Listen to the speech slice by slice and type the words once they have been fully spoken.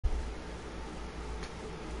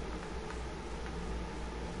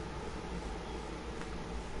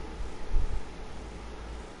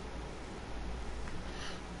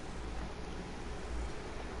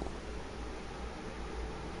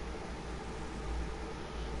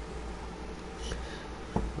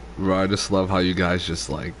Bro, I just love how you guys just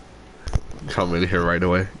like come in here right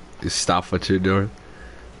away. You stop what you're doing.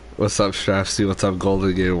 What's up, Strafsy? What's up,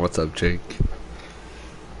 Golden Game? What's up, Jake?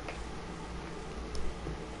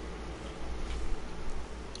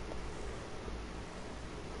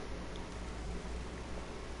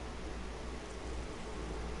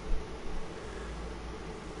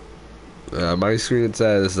 My screen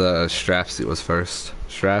says Strafsy was first.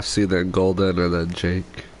 Strafsy, then Golden, and then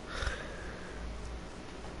Jake.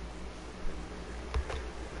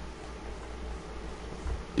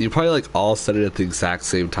 You probably like all said it at the exact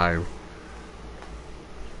same time.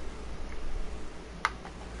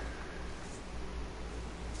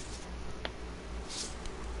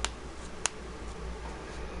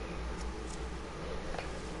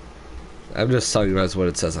 I'm just telling you guys what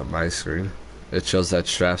it says on my screen. It shows that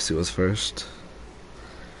Strafsy was first.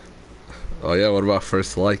 Oh yeah, what about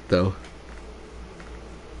first like though?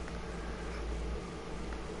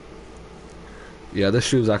 Yeah, this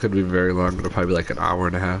stream's not gonna be very long. It'll probably be like an hour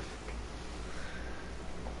and a half.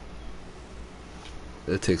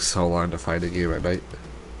 It takes so long to find a game at night.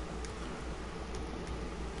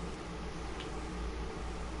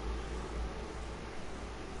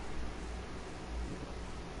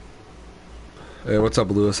 Hey, what's up,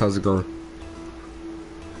 Lewis? How's it going?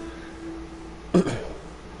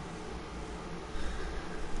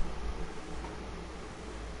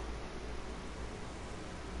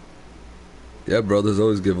 Yeah, bro, there's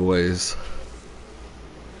always giveaways.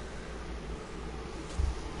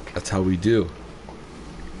 That's how we do.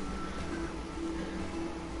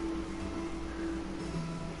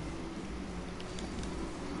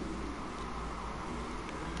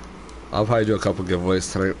 I'll probably do a couple giveaways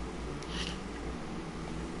tonight.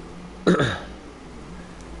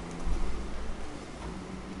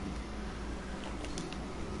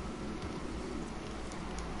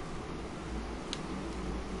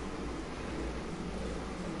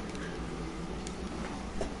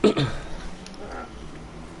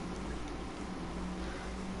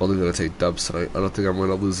 Only gonna take dubs tonight. I don't think I'm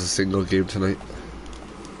gonna lose a single game tonight.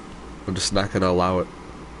 I'm just not gonna allow it.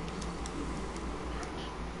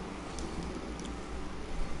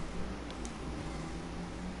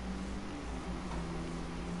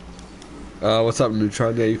 What's up,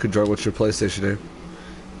 Neutron? Yeah, you can join. What's your PlayStation name?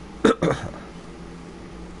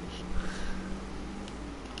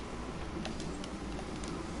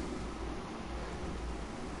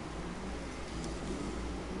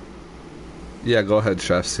 Yeah, go ahead,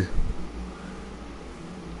 Shafsy.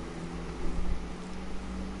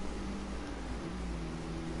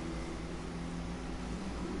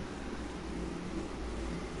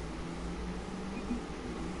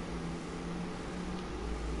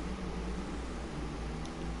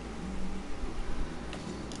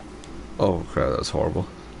 Oh crap, that was horrible.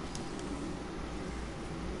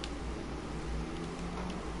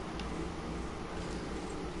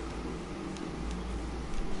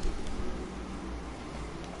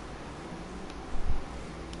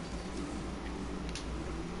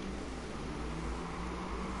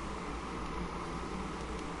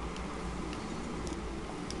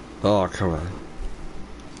 Oh, come on.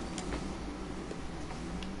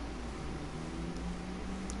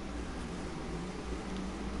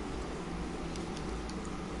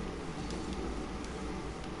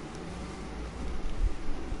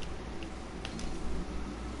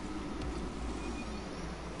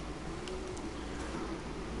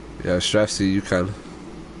 Yeah, Strafsy, you can.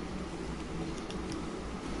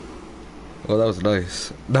 Oh, that was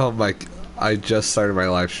nice. No, Mike, I just started my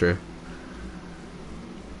live stream.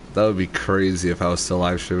 That would be crazy if I was still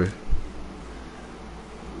live streaming.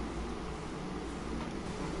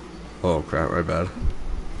 Oh crap, my bad.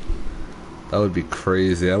 That would be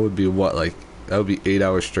crazy. That would be what, like, that would be 8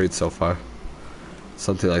 hours straight so far.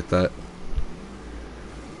 Something like that.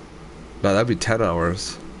 No, that'd be 10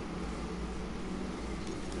 hours.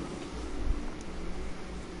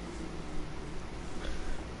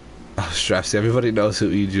 Oh, Strafsy, everybody knows who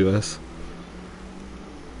Eju is.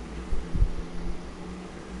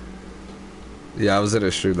 Yeah, I was in a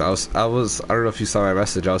stream. I don't know if you saw my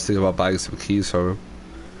message. I was thinking about buying some keys from him.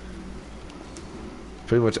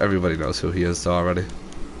 Pretty much everybody knows who he is though already.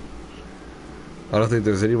 I don't think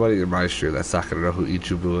there's anybody in my stream that's not gonna know who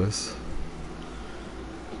Ichibu is.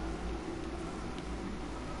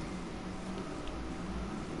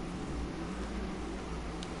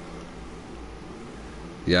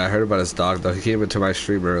 Yeah, I heard about his dog though. He came into my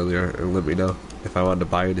stream earlier and let me know if I wanted to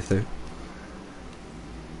buy anything.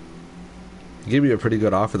 He gave me a pretty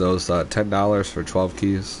good offer though. It was $10 for 12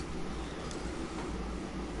 keys.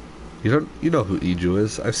 You know who Eju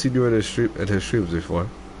is. I've seen you in his streams before.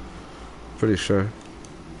 Pretty sure.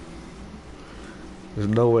 There's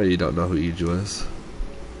no way you don't know who Iju is.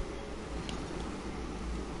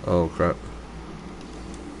 Oh crap.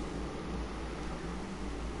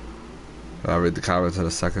 I'll read the comments in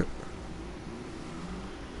a second.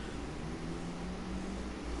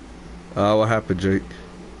 What happened, Jake?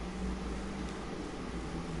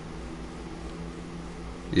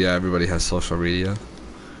 Yeah, everybody has social media.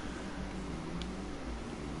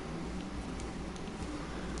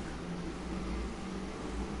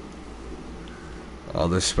 Oh,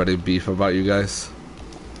 they're spreading beef about you guys.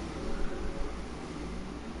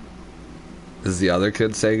 Is the other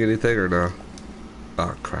kid saying anything or no?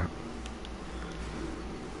 Oh crap.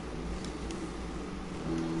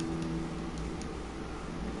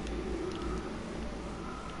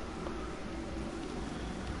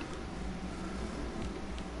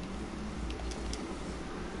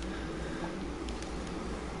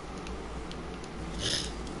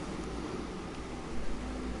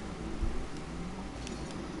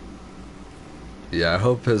 Yeah, I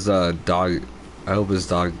hope his dog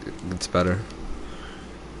gets better.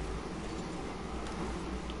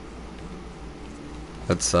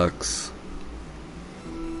 That sucks.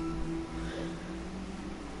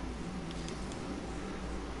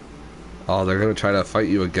 Oh, they're gonna try to fight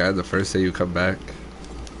you again the first day you come back.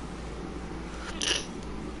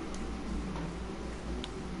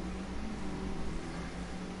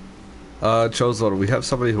 Chosen, we have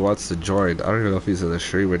somebody who wants to join. I don't even know if he's in the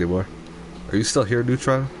stream anymore. Are you still here,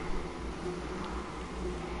 Neutron?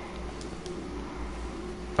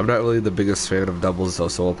 I'm not really the biggest fan of doubles though,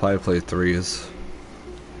 so we'll probably play threes.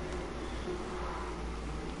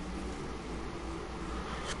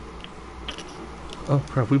 Oh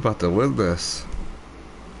crap, we about to win this.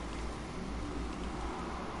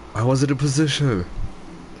 I wasn't in position.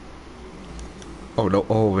 Oh no,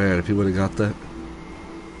 oh man, if he would've got that.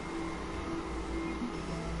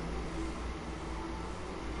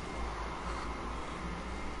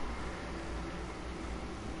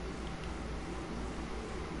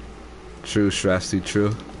 True, Strasty,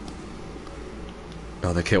 true.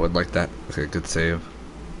 Oh, they can't win like that. Okay, good save.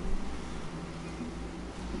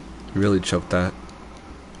 Really choked that.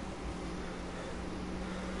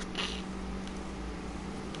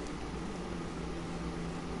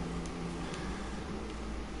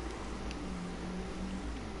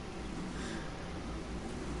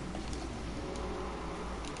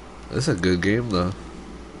 This is a good game though.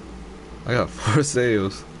 I got 4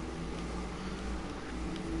 saves.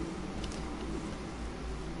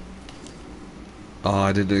 Oh,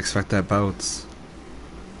 I didn't expect that bounce.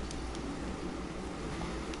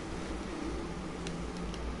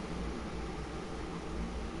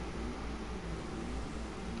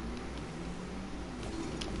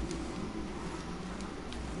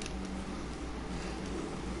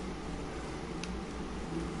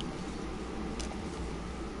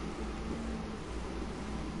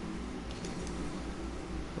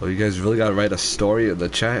 Oh, you guys really gotta write a story in the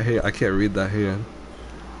chat? Hey, I can't read that here.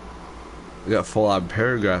 We got full-on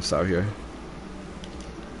paragraphs out here.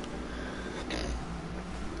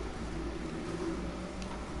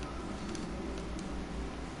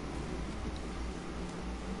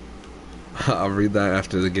 I'll read that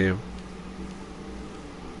after the game.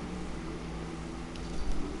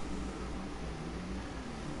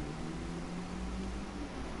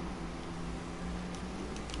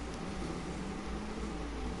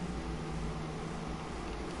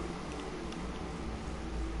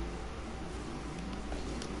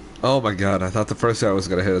 Oh my god, I thought the first guy was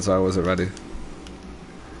gonna hit it, so I wasn't ready.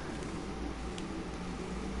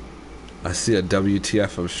 I see a WTF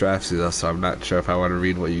from Strafsy though, so I'm not sure if I want to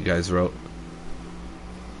read what you guys wrote.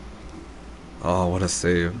 Oh, what a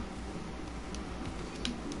save.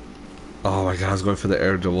 Oh my god, I was going for the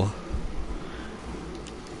air dribble.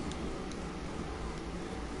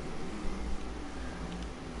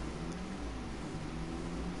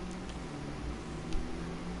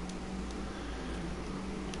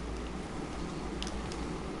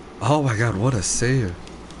 Oh my god, what a save.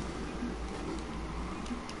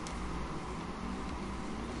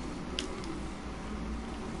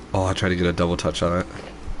 Oh, I tried to get a double touch on it.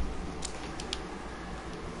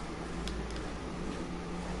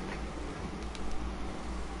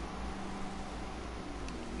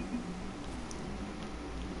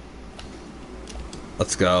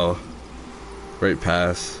 Let's go. Great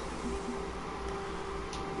pass.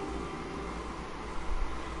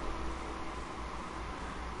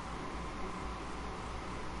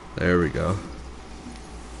 There we go.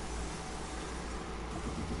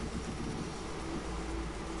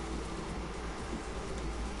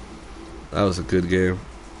 That was a good game.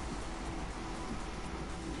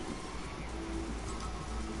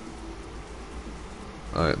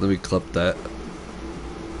 Alright, let me clip that.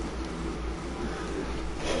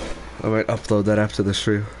 I might upload that after the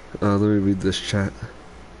stream. Let me read this chat.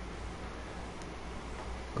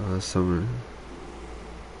 Summary.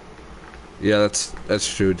 Yeah,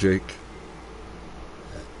 that's true, Jake.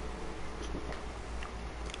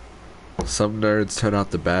 Some nerds turn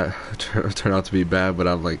out to be bad, but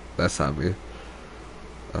I'm like, that's not me.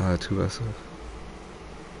 Too messy.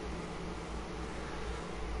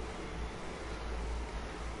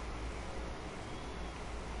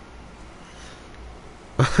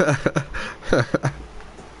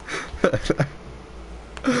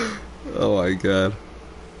 Oh my god.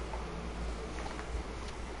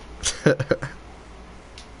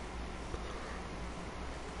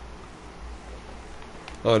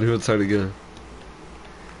 Oh, and who would start again?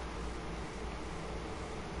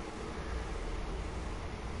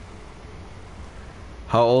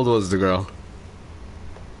 How old was the girl?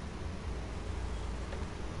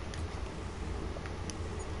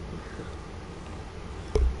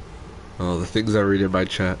 Oh, the things I read in my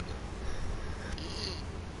chat.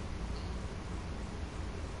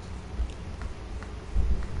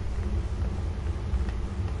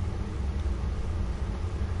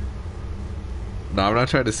 No, I'm not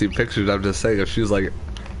trying to see pictures. I'm just saying if she's like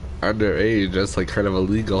underage, that's like kind of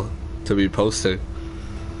illegal to be posting.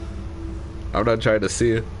 I'm not trying to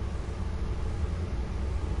see it.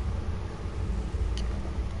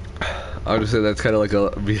 I'm just saying that's kind of like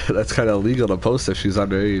that's kind of illegal to post if she's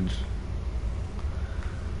underage.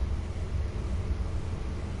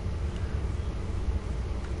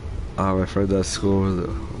 My friend at school,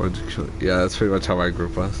 yeah, that's pretty much how my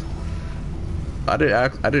group was. I didn't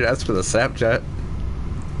ask for the Snapchat.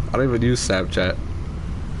 I don't even use Snapchat.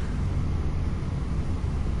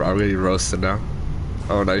 Bro, I'm getting roasted now.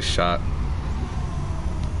 Oh, nice shot.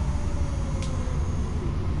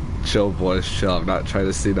 Chill, boys, chill. I'm not trying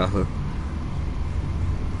to see nothing.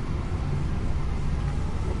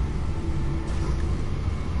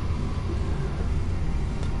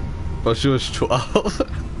 But she was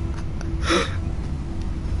 12.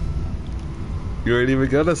 You ain't even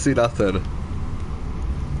gonna see nothing.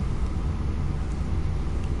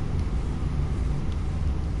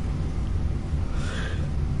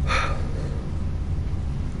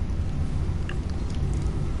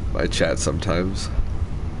 My chat sometimes.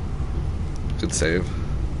 Good save.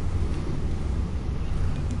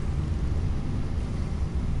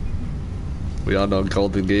 We all know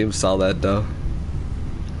Golden Games saw that though.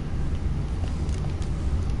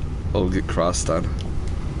 Oh, get crossed on.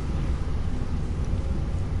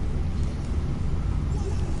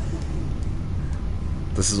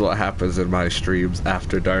 This is what happens in my streams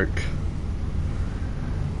after dark.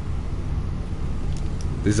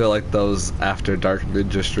 These are like those after dark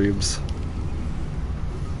ninja streams.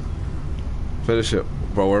 Finish it.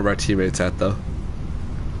 Bro, where are my teammates at though?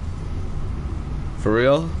 For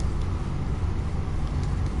real?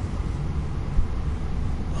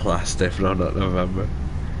 Last day for November.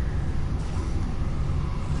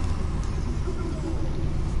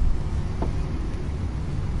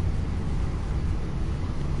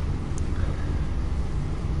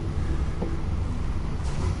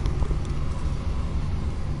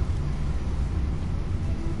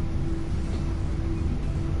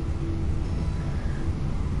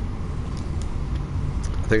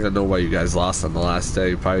 I think I know why you guys lost on the last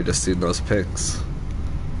day. You probably just seen those pics.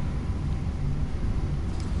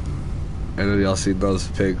 Any of y'all seen those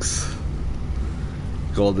pics?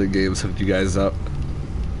 Golden Games hooked you guys up.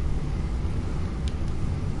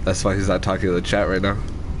 That's why he's not talking to the chat right now.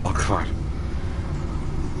 Oh, come on.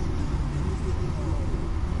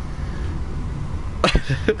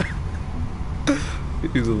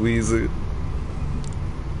 He's wheezing.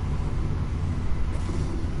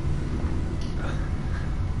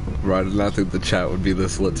 Bro, I did not think the chat would be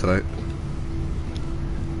this lit tonight.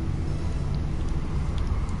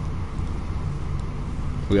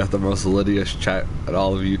 We got the most littiest chat at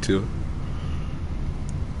all of YouTube.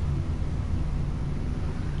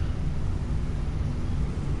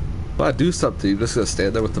 But do something. You just gonna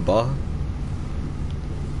stand there with the ball?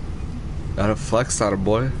 Gotta flex on him,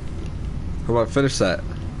 boy. Come on, finish that.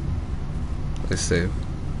 Nice save.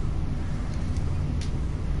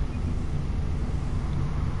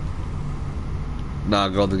 Nah,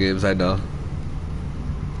 Golden Games, I know.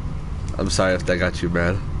 I'm sorry if that got you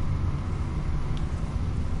mad.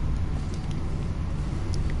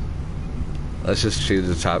 Let's just change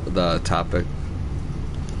the topic.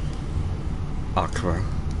 Oh, come on.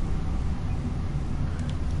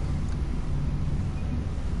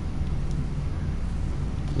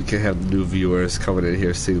 We can't have new viewers coming in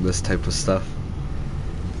here seeing this type of stuff.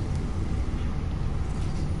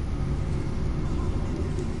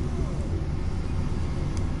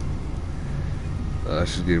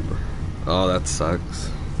 Flash game. Oh, that sucks.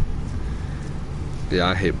 Yeah,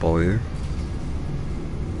 I hate bullying.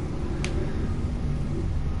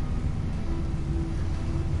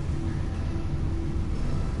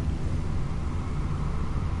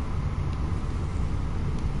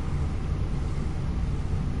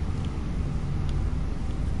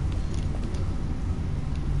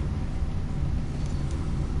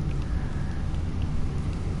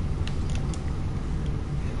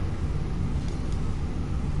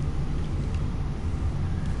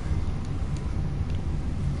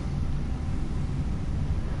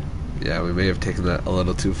 Yeah, we may have taken that a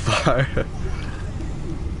little too far.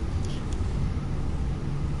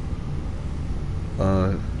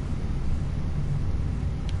 uh,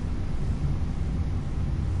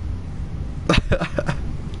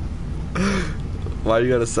 Why you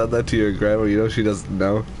gotta send that to your grandma? You know she doesn't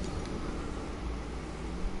know.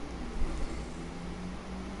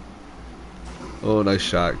 Oh, nice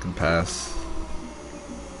shot. Can pass.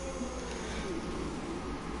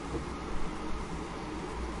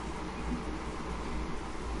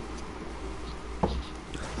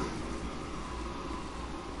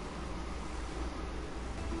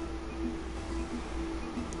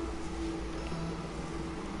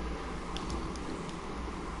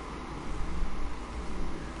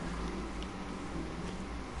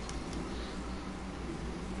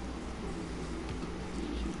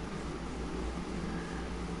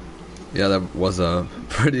 Yeah, that was a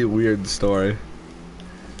pretty weird story.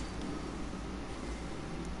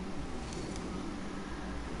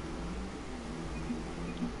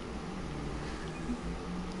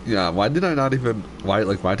 Yeah, why did I not even...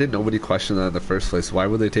 Why did nobody question that in the first place? Why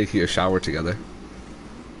were they taking a shower together?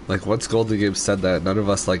 Like, once Golden Games said that, none of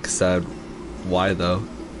us, like, said why, though.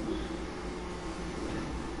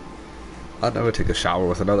 I'd never take a shower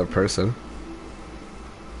with another person.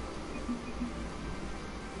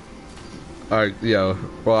 Alright, yeah.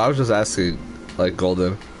 Well, I was just asking, like,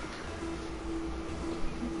 Golden.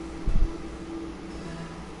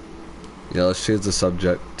 Yeah, let's change the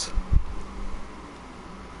subject.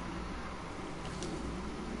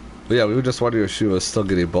 But yeah, we were just wondering if she was still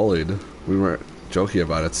getting bullied. We weren't joking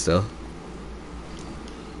about it still.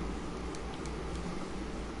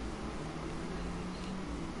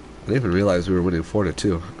 I didn't even realize we were winning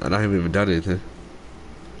 4-2, and I haven't even done anything.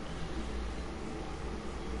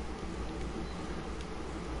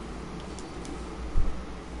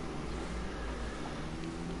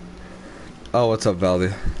 Oh, what's up,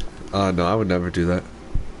 Valdi? No, I would never do that.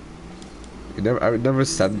 I would never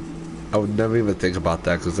send... I would never even think about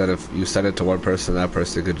that, because then if you send it to one person, that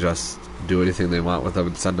person could just do anything they want with them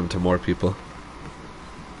and send them to more people.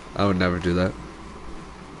 I would never do that.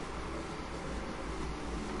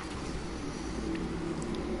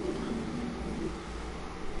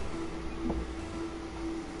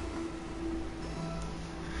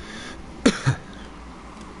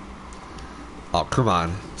 Oh, come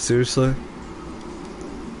on. Seriously?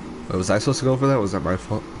 Wait, was I supposed to go for that? Was that my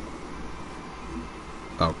fault?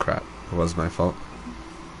 Oh, crap. It was my fault.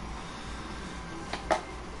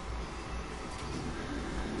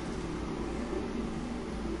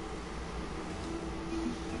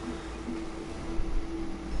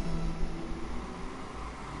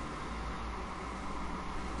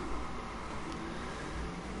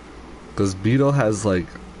 Because Beetle has, like,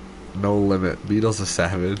 no limit. Beetle's a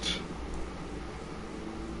savage.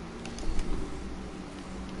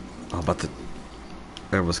 Oh, about to...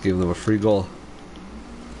 I almost gave them a free goal.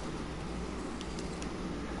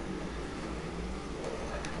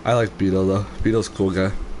 I like Beetle, though. Beetle's a cool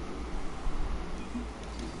guy.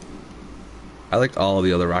 I like all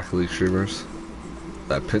the other Rocket League streamers.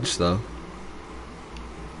 That pinch, though.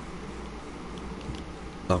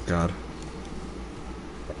 Oh, God.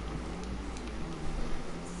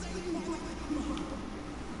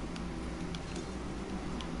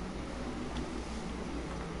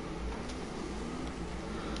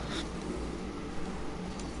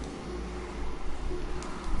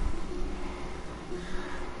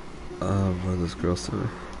 What are those girls to me?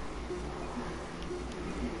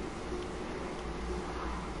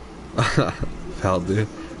 Hell, dude.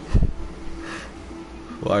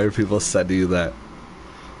 Why are people sending you that?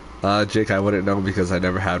 Jake, I wouldn't know because I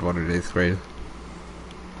never had one in 8th grade.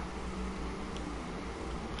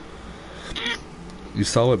 You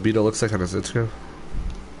saw what Beetle looks like on his Instagram?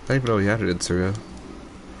 I didn't even know he had an Instagram.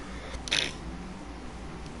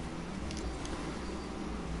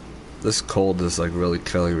 This cold is like really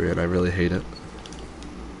killing me and I really hate it.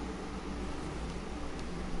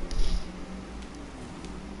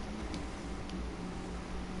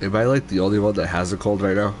 Am I like the only one that has a cold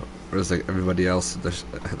right now? Or is like everybody else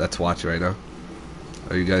that's watching right now?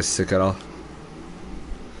 Are you guys sick at all?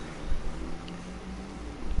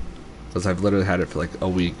 Because I've literally had it for like a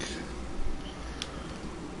week.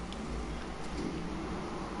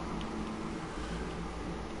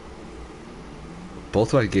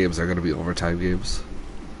 Both my games are going to be overtime games.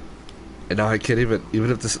 And now I can't even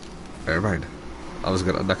if this... Never mind. I'm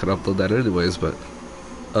not gonna upload that anyways, but...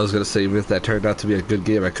 I was gonna say, even if that turned out to be a good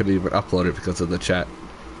game, I couldn't even upload it because of the chat.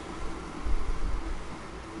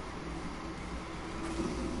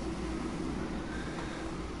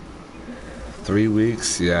 Three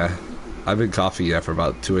weeks? Yeah. I've been coughing, yeah, for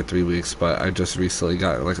about 2 or 3 weeks, but I just recently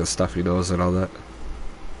got like a stuffy nose and all that.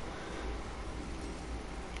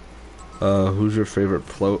 Who's your favorite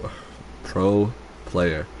pro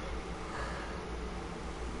player?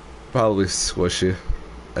 Probably Squishy.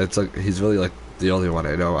 It's like, he's really like the only one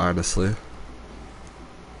I know, honestly.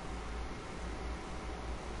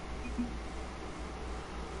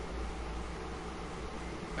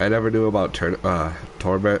 I never knew about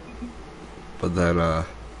Torment, but then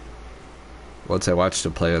once I watched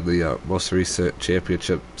him play in the most recent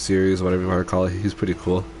championship series, whatever you want to call it, he's pretty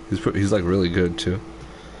cool. He's like really good too.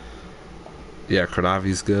 Yeah,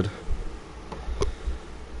 Kranavi's good.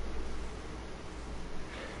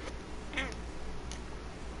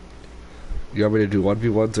 You want me to do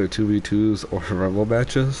 1v1s or 2v2s or rumble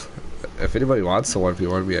matches? If anybody wants to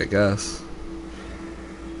 1v1 me, I guess.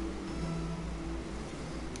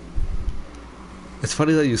 It's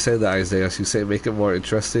funny that you say that, Isaiah. You say make it more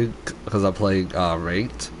interesting because I'm playing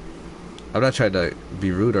ranked. I'm not trying to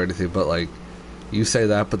be rude or anything, but like, you say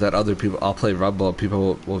that, but then other people, I'll play Rumble, and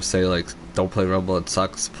people will say like, don't play Rumble, it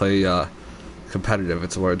sucks. Play competitive,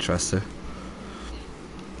 it's more interesting.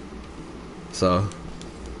 So,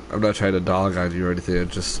 I'm not trying to dog on you or anything,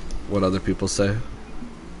 it's just what other people say.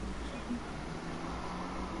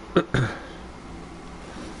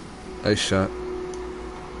 Nice shot.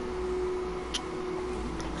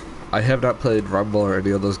 I have not played Rumble or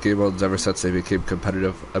any of those game modes ever since they became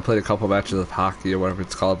competitive. I played a couple matches of hockey or whatever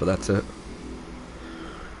it's called, but that's it.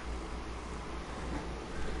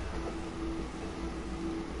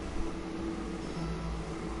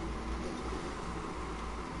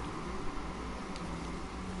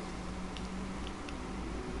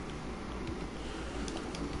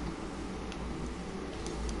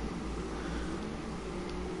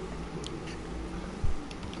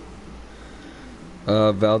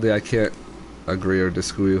 Valdi, I can't agree or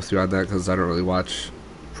disagree with you on that because I don't really watch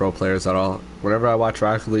pro players at all. Whenever I watch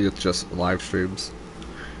Rocket League, it's just live streams.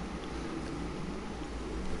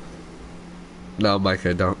 No, Mike,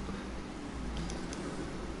 I don't.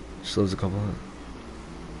 Just lives a couple of...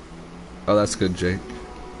 Oh, that's good, Jake.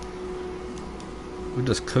 We're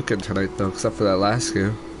just cooking tonight, though, except for that last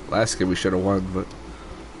game. Last game we should have won, but...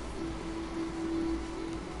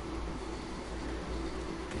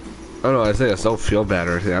 Oh no, I think I don't feel bad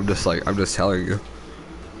or anything. I'm just telling you.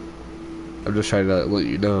 I'm just trying to let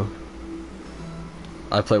you know.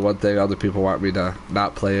 I play one thing, other people want me to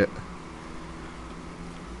not play it.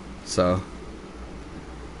 So,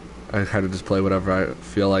 I kind of just play whatever I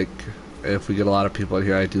feel like. If we get a lot of people in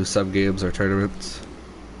here, I do some games or tournaments.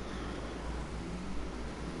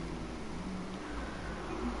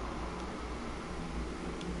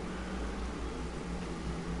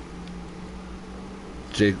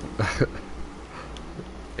 Jake,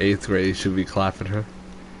 8th grade, should be clapping her.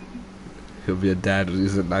 He'll be a dad when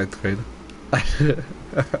he's in 9th grade.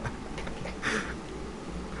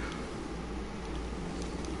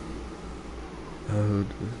 Oh,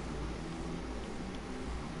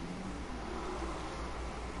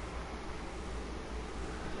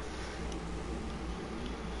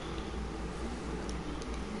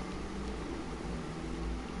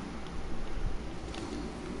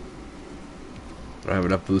 I don't have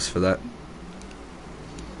enough boost for that.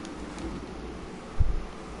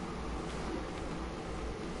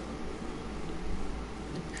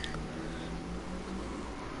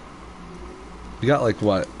 We got like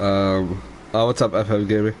what? Oh, what's up, FM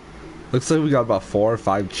Gaming? Looks like we got about 4 or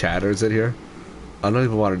 5 chatters in here. I don't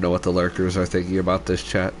even want to know what the lurkers are thinking about this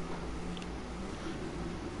chat.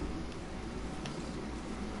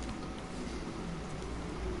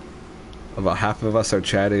 About half of us are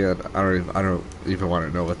chatting, and I don't even want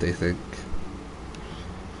to know what they think.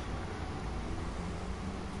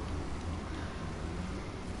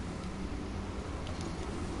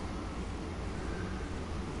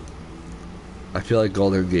 I feel like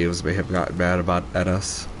Golden Games may have gotten mad at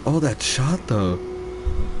us. Oh, that shot though.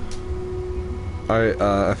 Alright,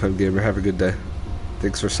 FM Gamer, have a good day.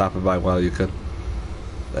 Thanks for stopping by while you could.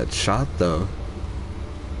 That shot though.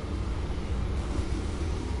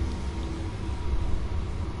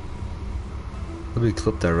 Let me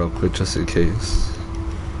clip that real quick just in case.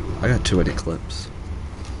 I got too many clips.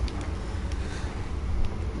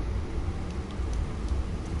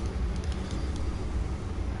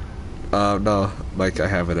 No, Mike, I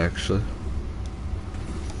haven't actually.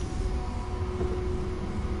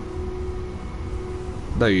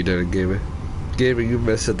 No, you didn't, Gamer. Gamer, you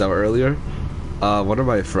missed it though earlier. One of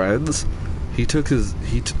my friends,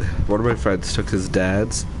 one of my friends took his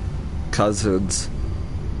dad's cousin's,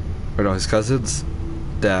 or no, his cousin's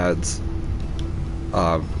dad's,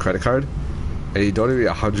 credit card, and he donated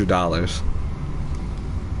me $100.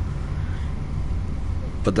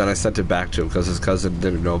 But then I sent it back to him because his cousin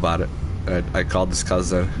didn't know about it. And I called his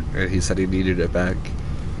cousin, and he said he needed it back.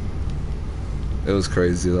 It was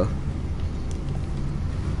crazy though.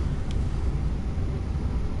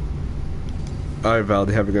 Alright,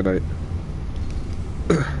 Valdi, have a good night.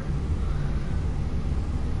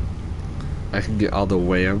 I can get all the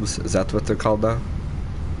whams. Is that what they're called now?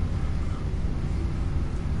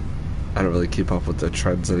 I don't really keep up with the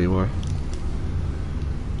trends anymore.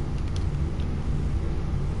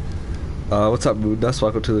 What's up, Moondust?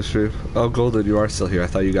 Welcome to the stream. Oh, Golden, you are still here. I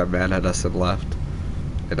thought you got mad at us and left.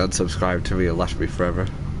 And unsubscribed to me and left me forever.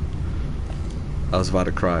 I was about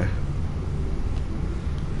to cry.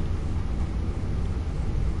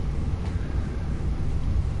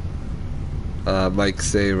 Mike,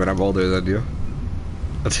 same, and I'm older than you.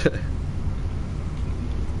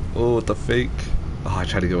 Oh, with the fake. Oh, I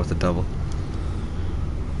tried to go with the double.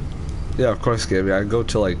 Yeah, of course, Gabby. I go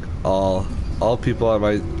to like all people on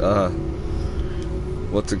my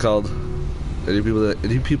what's it called? Any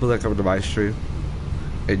people that come to my stream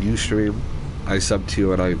and you stream, I sub to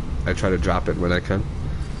you and I try to drop it when I can.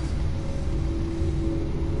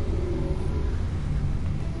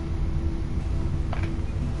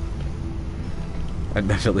 I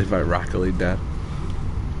never leave my Rocket League dad.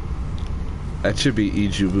 That should be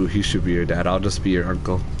Ijubu. He should be your dad. I'll just be your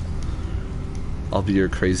uncle. I'll be your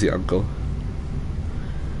crazy uncle.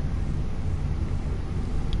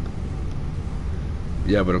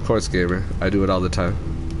 Yeah, but of course, Gamer. I do it all the time.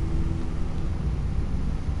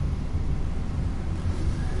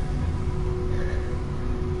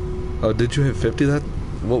 Oh, did you hit 50 then?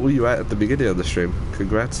 What were you at the beginning of the stream?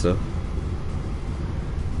 Congrats, though.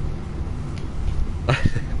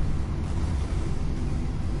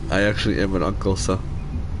 I actually am an uncle, so.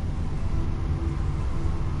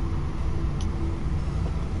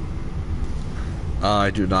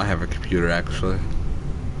 I do not have a computer, actually.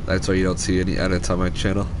 That's why you don't see any edits on my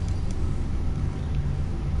channel.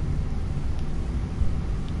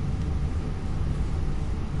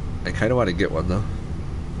 I kind of want to get one, though.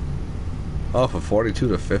 Oh, from 42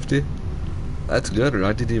 to 50? That's good, and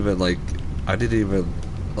I didn't even,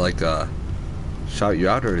 shout you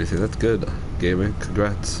out or anything. That's good, gaming.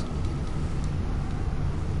 Congrats.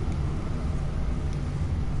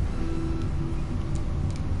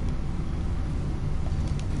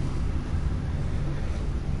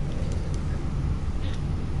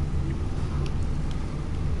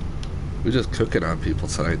 We're just cooking on people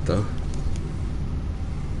tonight, though.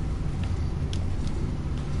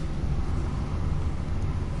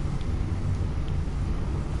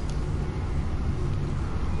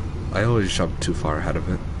 I always jump too far ahead of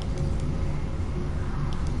it.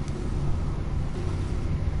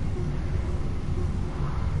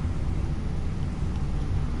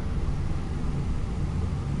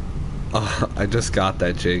 Oh, I just got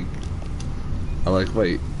that, Jake. I'm like,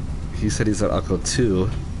 wait, he said he's an uncle too,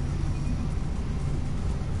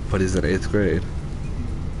 but he's in 8th grade.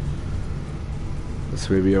 This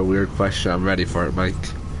may be a weird question. I'm ready for it, Mike.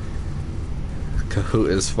 Kahoot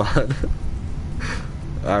is fun.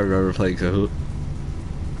 I remember playing Kahoot.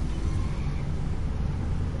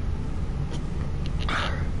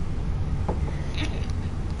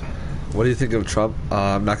 What do you think of Trump?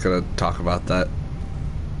 I'm not gonna talk about that.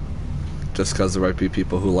 Just because there might be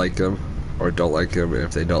people who like him or don't like him, and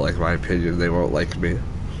if they don't like my opinion, they won't like me.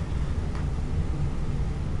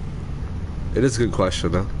 It is a good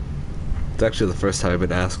question, though. It's actually the first time I've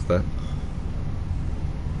been asked that.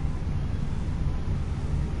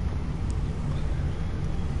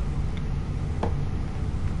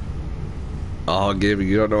 Oh, gaming,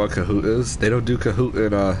 you don't know what Kahoot is? They don't do Kahoot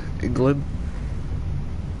in England?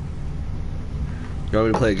 You want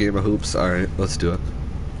me to play a game of hoops? Alright, let's do it.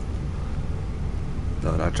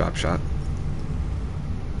 No, not drop shot.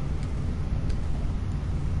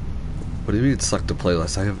 What do you mean select the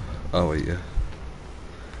playlist? I have... Oh, wait, yeah.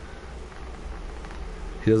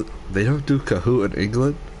 They don't do Kahoot in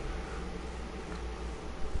England?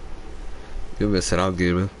 You're missing out,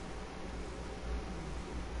 gaming.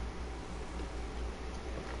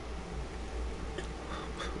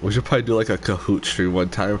 We should probably do like a Kahoot stream one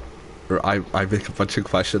time. Or I make a bunch of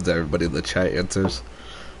questions, everybody in the chat answers.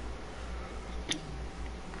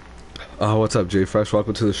 What's up, Jay Fresh?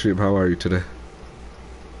 Welcome to the stream. How are you today?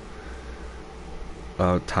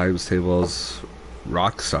 Times tables,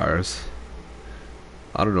 rock stars.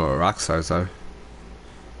 I don't know what rock stars are.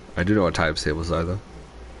 I do know what times tables are, though.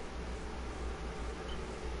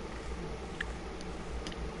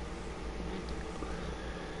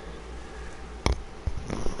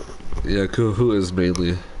 Yeah, Kahoot is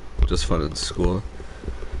mainly just fun in school.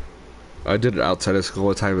 I did it outside of school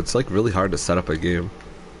one time. It's like really hard to set up a game.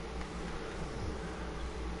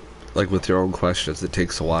 Like with your own questions, it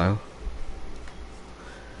takes a while.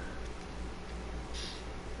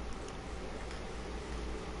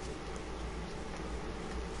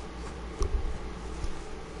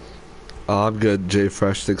 I'm good, Jay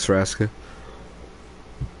Fresh. Thanks for asking.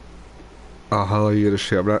 How are you gonna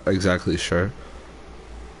stream? I'm not exactly sure.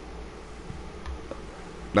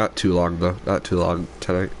 Not too long though. Not too long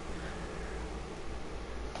tonight.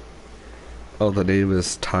 Oh, the name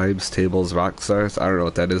is Times Tables Rockstars. I don't know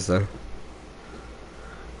what that is though.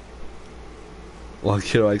 Well,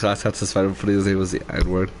 kid in my class got suspended for his name was the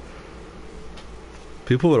N-word.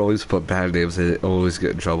 People would always put bad names in it, always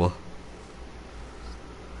get in trouble.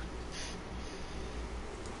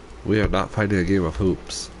 We are not finding a game of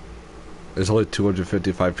hoops. There's only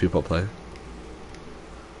 255 people playing.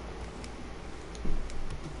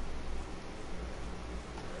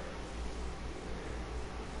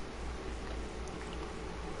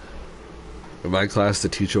 In my class, the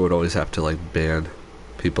teacher would always have to like ban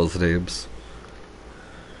people's names.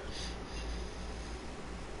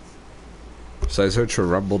 So I search for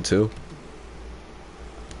Rumble too.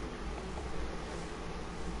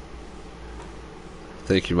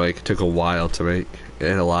 Thank you, Mike. It took a while to make,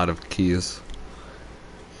 and a lot of keys.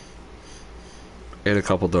 And a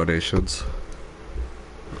couple donations.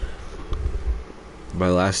 My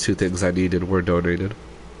last two things I needed were donated.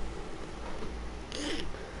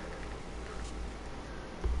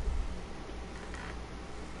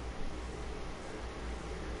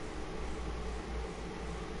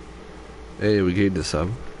 Hey, we gained a sub.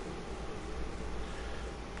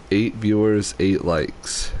 8 viewers, 8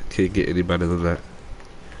 likes. Can't get any better than that.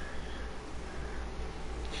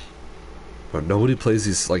 But nobody plays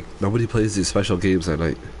these special games at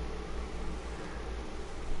night.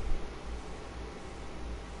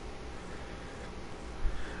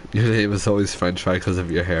 Your name is always French fry because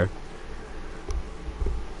of your hair.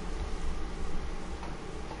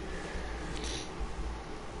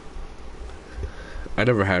 I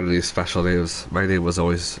never had any special names. My name was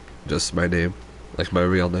always just my name, like my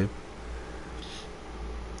real name.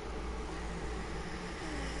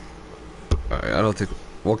 Alright, I don't think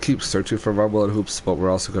we'll keep searching for Rumble and Hoops, but we're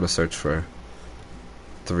also gonna search for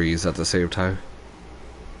threes at the same time.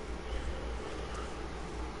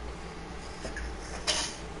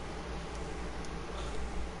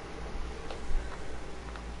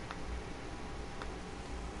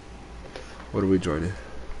 What are we joining?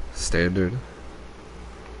 Standard.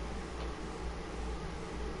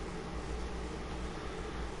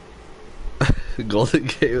 Golden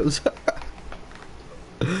Games.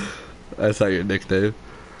 That's not your nickname.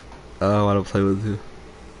 I want to play with you.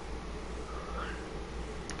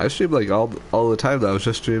 I stream like all the time though. I was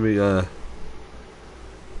just streaming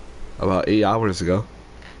about 8 hours ago.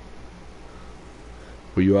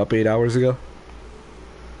 Were you up 8 hours ago?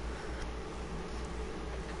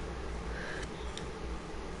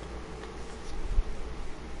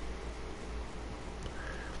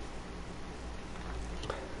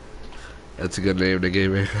 That's a good name to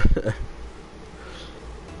gamer.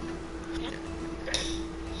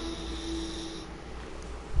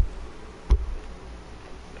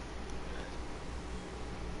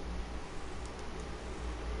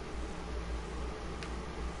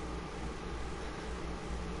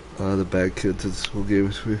 The bad kids in school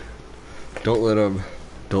games. Don't let them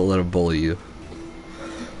bully you.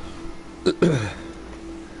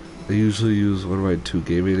 I usually use one of my 2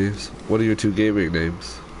 gaming names. What are your 2 gaming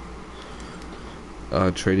names?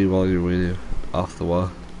 Training while you're waiting off the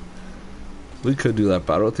wall. We could do that,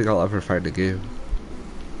 but I don't think I'll ever find a game.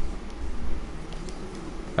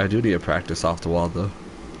 I do need to practice off the wall though.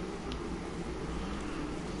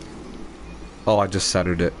 Oh, I just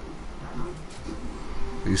centered it.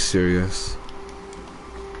 Are you serious?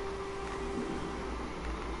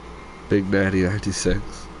 Big Natty 96.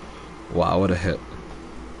 Wow, what a hit.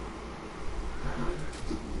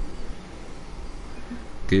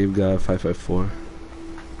 Game guy 554.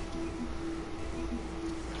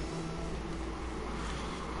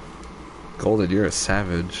 Golden, you're a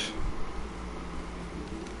savage.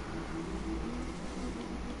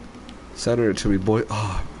 Center it to me, boy.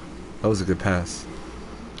 Oh, that was a good pass.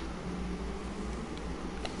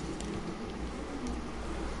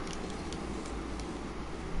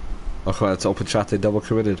 Oh, come on, it's open shot. They double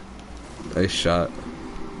committed. Nice shot.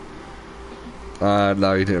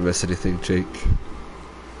 No, you didn't miss anything, Jake.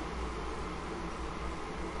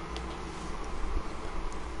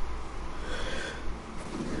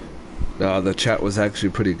 No, the chat was actually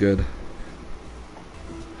pretty good.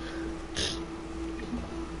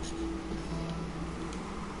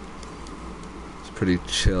 It's pretty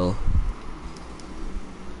chill.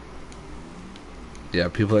 Yeah,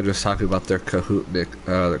 people are just talking about their Kahoot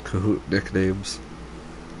nicknames.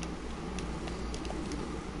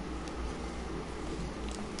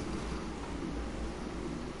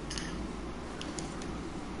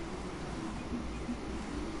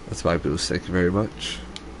 That's my boost, thank you very much.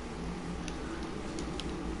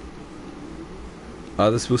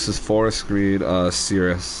 This boost is Forest Green,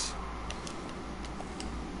 Cirrus.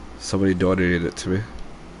 Somebody donated it to me.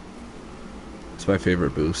 It's my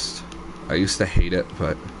favorite boost. I used to hate it,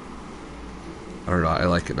 but I don't know, I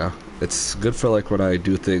like it now. It's good for like when I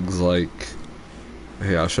do things like,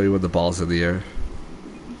 hey, I'll show you when the ball's in the air.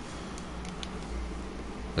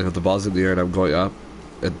 Like if the ball's in the air and I'm going up,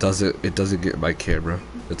 it doesn't get in my camera.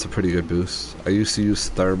 It's a pretty good boost. I used to use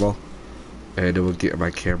thermal and it would get in my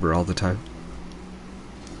camera all the time.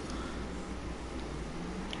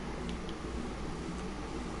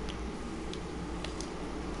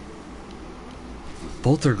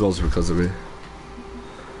 Both their goals because of me.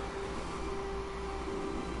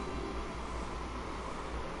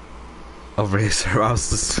 I'll raise her mouse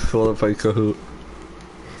to school to play Kahoot.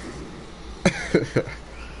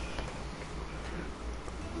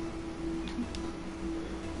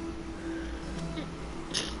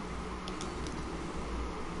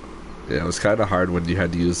 Yeah, it was kind of hard when you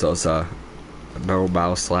had to use those no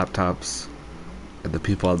mouse laptops, and the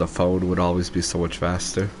people on the phone would always be so much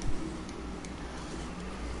faster.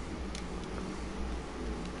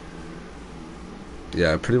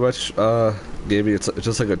 Yeah, pretty much gaming, it's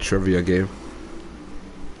just like a trivia game.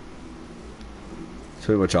 That's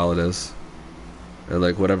pretty much all it is. And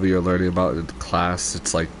like whatever you're learning about in class,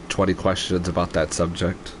 it's like 20 questions about that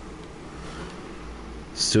subject.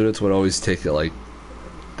 Students would always take it like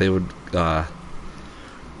they would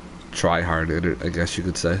try hard in it, I guess you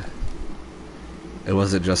could say. It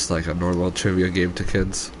wasn't just like a normal trivia game to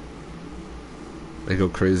kids. They go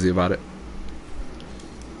crazy about it.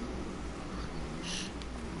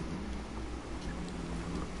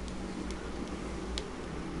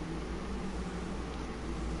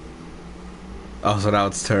 Oh, so now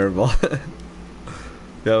it's terrible. Yeah,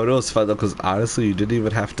 but it was fun though, because honestly, you didn't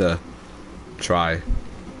even have to try.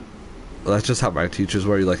 That's just how my teachers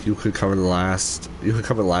were. You could come in last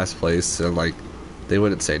place, and like, they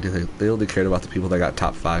wouldn't say anything. They only cared about the people that got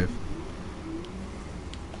top 5.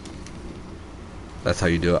 That's how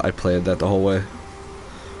you do it. I planned that the whole way.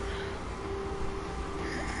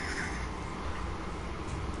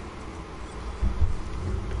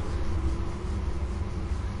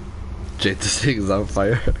 Jake, this thing is on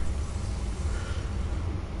fire.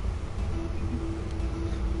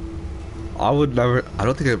 I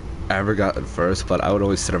don't think I've ever gotten first, but I would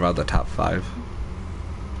always sit around the top 5.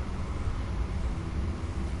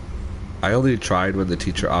 I only tried when the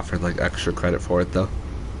teacher offered like extra credit for it though.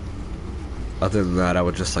 Other than that, I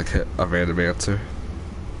would just like hit a random answer.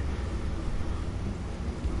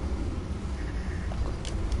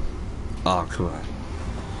 Oh, come on.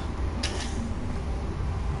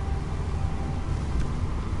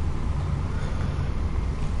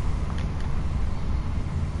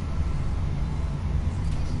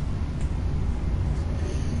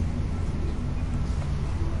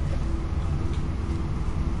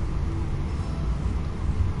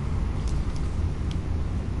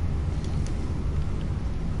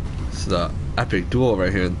 The epic duel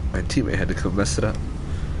right here, and my teammate had to come mess it up.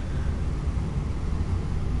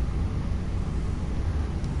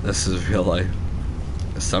 This is real life.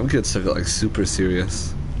 Some kids took it like super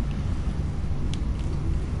serious.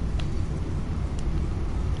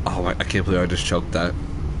 Oh, I can't believe I just choked that.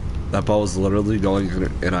 That ball was literally going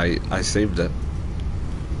in, and I saved it.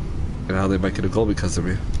 And now they might get a goal because of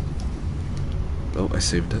me. Oh, I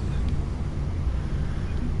saved it.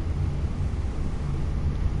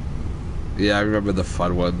 Yeah, I remember the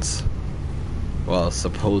fun ones. Well,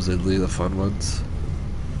 supposedly the fun ones.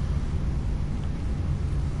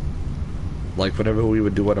 Like whenever we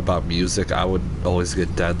would do one about music, I would always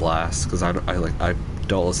get dead last because I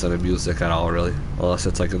don't listen to music at all really, unless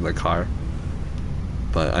it's like in the car.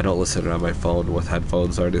 But I don't listen to it on my phone with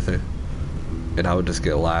headphones or anything, and I would just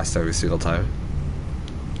get last every single time.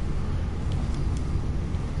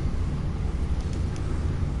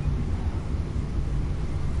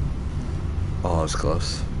 that was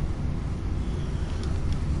close.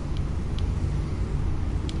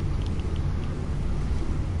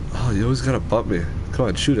 Oh, you always gotta bump me. Come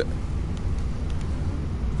on, shoot it.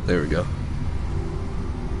 There we go.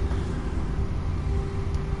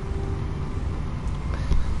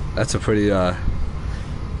 That's a pretty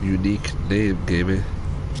unique name, Gamey.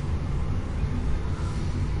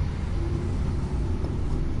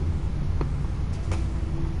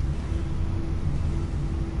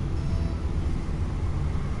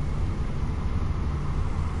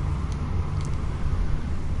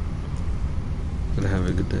 Gonna have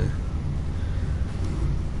a good day.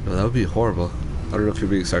 No, that would be horrible. I don't know if you're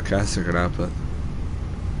being sarcastic or not, but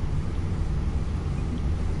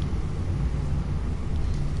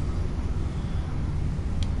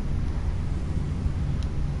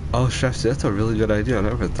oh, Chef, that's a really good idea. I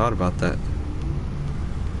never thought about that.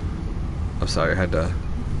 I'm sorry, I had to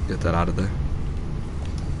get that out of there.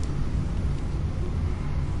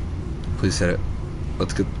 Please hit it.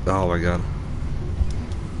 Let's get. Oh my god.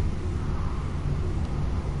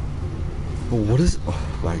 What is.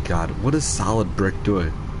 Oh my god. What is Solid Brick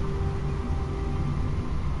doing?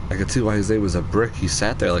 I can see why his name was a brick. He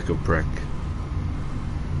sat there like a brick.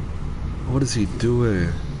 What is he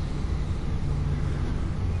doing?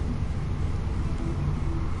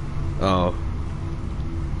 Oh.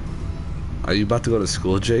 Are you about to go to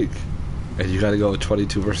school, Jake? And you gotta go with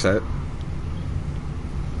 22%?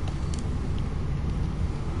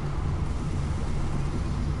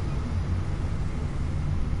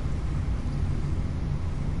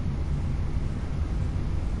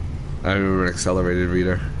 I remember an accelerated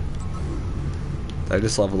reader. Did I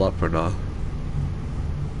just level up or not?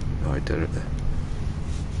 No, I didn't.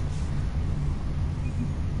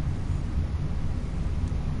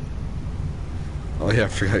 Oh yeah, I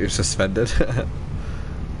forgot you're suspended.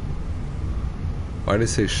 Why did it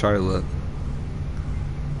say Charlotte?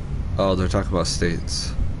 Oh, they're talking about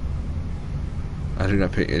states. I did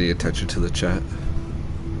not pay any attention to the chat.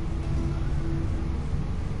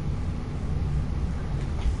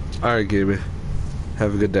 Alright, Gaby.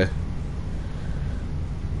 Have a good day.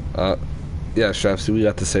 Yeah, Straps, we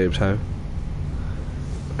got the same time.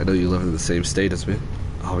 I know you live in the same state as me.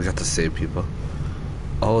 Oh, we got the same people.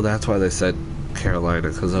 Oh, that's why they said Carolina,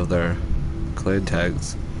 because of their clan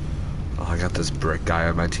tags. Oh, I got this brick guy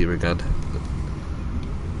on my team again.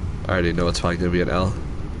 I already know it's probably gonna be an L.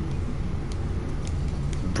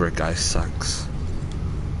 Brick guy sucks.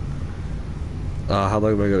 How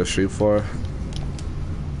long am I gonna stream for?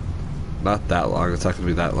 Not that long, it's not gonna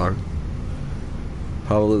be that long.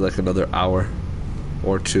 Probably like another hour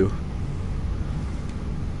or two.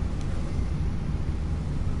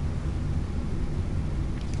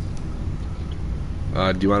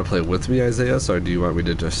 Do you want to play with me, Isaiah, or do you want me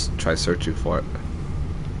to just try searching for it?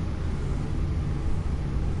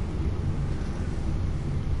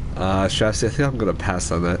 Shasty, I think I'm gonna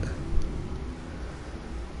pass on that.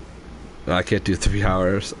 I can't do 3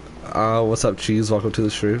 hours. What's up, Cheese? Welcome to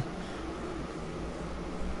the stream.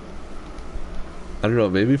 I don't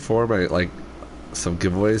know, maybe for my, like, some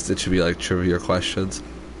giveaways that should be, like, trivia questions.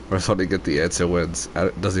 Or something to get the answer wins.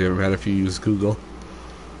 It doesn't even matter if you use Google.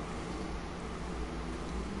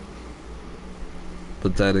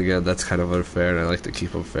 But then again, that's kind of unfair, and I like to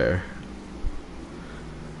keep them fair.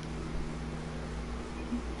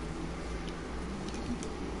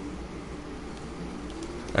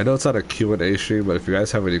 I know it's not a Q&A stream, but if you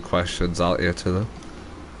guys have any questions, I'll answer them.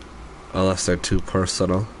 Unless they're too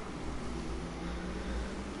personal.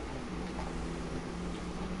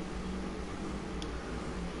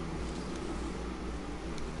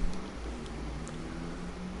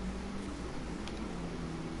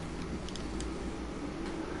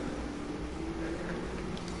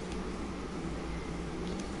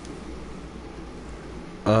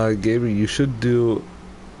 Gamer, you should do...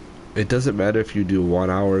 It doesn't matter if you do 1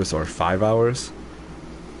 hour or 5 hours.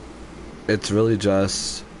 It's really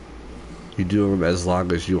just... You do them as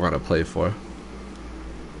long as you want to play for.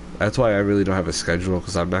 That's why I really don't have a schedule,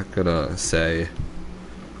 because I'm not gonna say...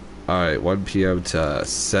 Alright, 1 p.m. to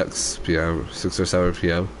 6 p.m., 6 or 7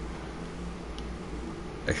 p.m.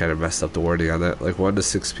 I kind of messed up the wording on that. Like 1 to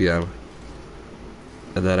 6 p.m.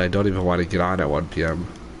 And then I don't even want to get on at 1 p.m.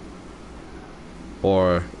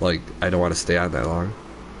 Or, like, I don't want to stay on that long.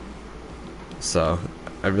 So,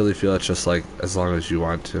 I really feel it's just, like, as long as you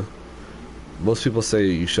want to. Most people say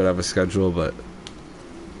you should have a schedule, but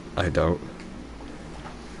I don't.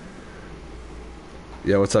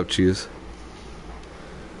 Yeah, what's up, Cheese?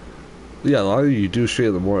 Yeah, the longer you do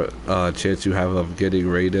stream, the more chance you have of getting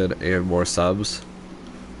rated and more subs.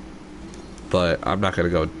 But I'm not going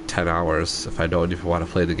to go 10 hours if I don't even want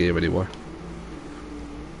to play the game anymore.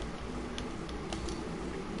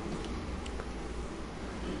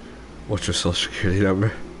 What's your social security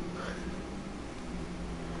number?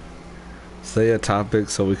 Say a topic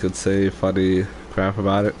so we could say funny crap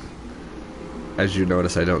about it. As you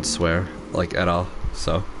notice, I don't swear, like, at all.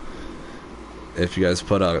 So, if you guys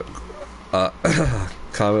put a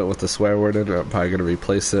comment with the swear word in it, I'm probably going to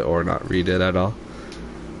replace it or not read it at all.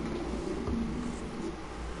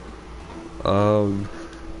 I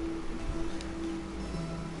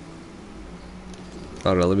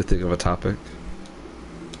don't know, let me think of a topic.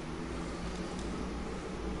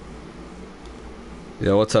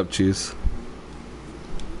 Yeah, what's up, Cheese?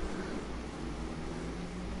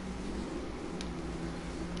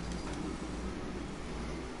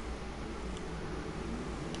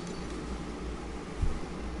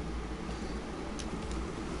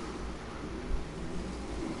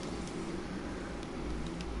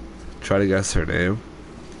 Try to guess her name.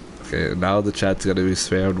 Okay, now the chat's gonna be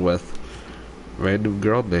spammed with random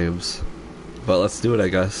girl names. But let's do it, I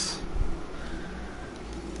guess.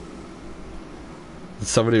 Did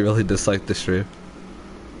somebody really dislike the stream?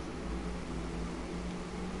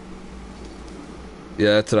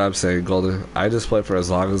 Yeah, that's what I'm saying, Golden. I just play for as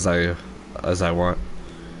long as I want.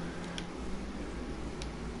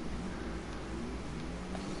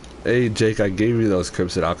 Hey Jake, I gave you those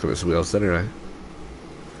Crimson Alchemist wheels, didn't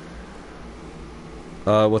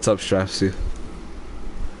I? What's up, Strapsy?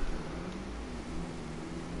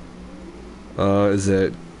 Is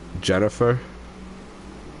it Jennifer?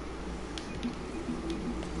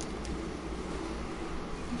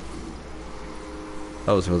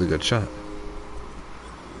 That was a really good shot.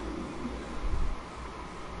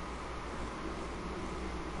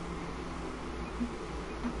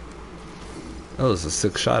 That was a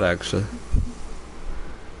sick shot, actually.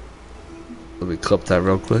 Let me clip that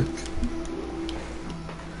real quick.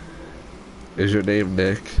 Is your name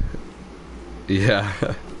Nick? Yeah.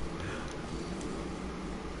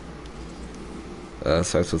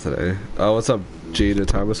 Starts with an A. What's up, Gene and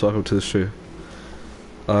Thomas? Welcome to the stream.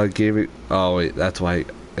 Gaming. Oh wait, that's why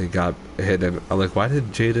it got hidden. I'm like, why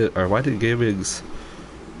did Gaming's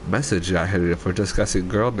message got hidden if we're discussing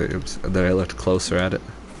girl names? And then I looked closer at it.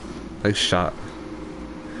 Nice shot.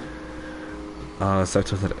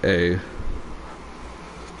 Starts with an A.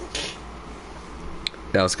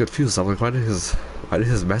 Yeah, I was confused. I'm like, why did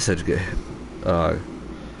his message get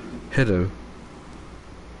hidden?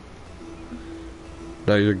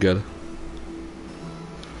 No, you're good.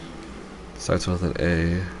 Starts with an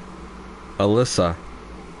A. Alyssa.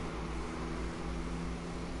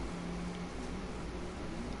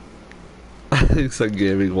 I think some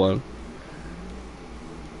gaming one.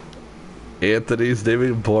 Anthony's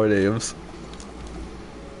naming board names.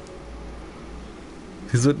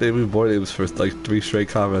 He's been naming board names for like 3 straight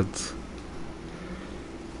comments.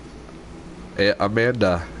 Hey,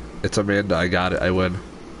 Amanda. It's Amanda. I got it. I win.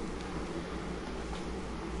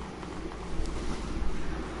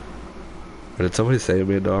 Or did somebody say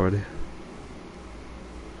Amanda already?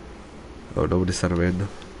 Oh, nobody said Amanda.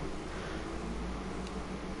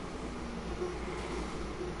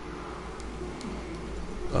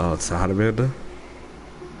 Oh, it's not Amanda?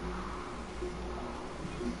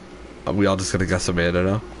 Are we all just gonna guess Amanda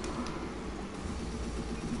now?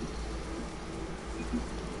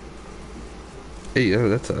 Hey, yeah,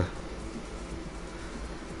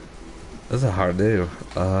 that's a hard name.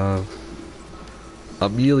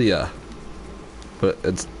 Amelia. But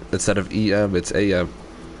it's instead of EM, it's AM.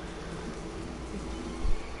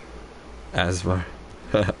 Asmar.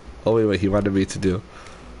 Oh wait, he wanted me to do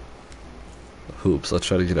hoops. Let's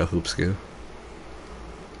try to get a hoops game.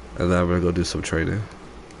 And then I'm gonna go do some training.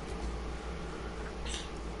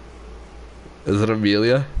 Is it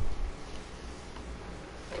Amelia?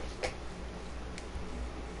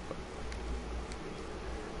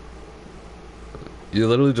 You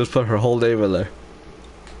literally just put her whole name in there.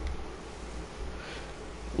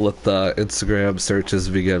 Let the Instagram searches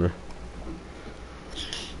begin.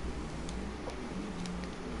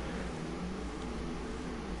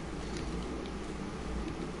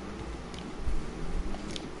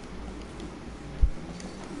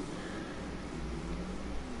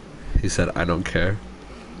 He said, I don't care.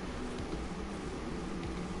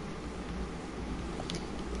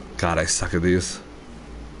 God, I suck at these.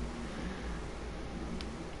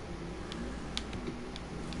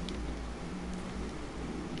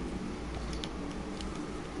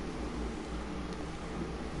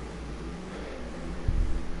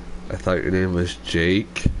 I thought your name was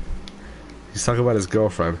Jake. He's talking about his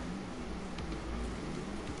girlfriend.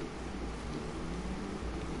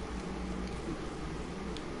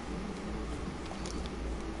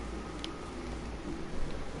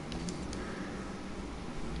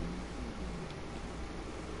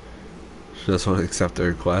 Just want to accept the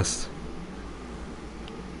request.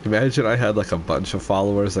 Imagine I had like a bunch of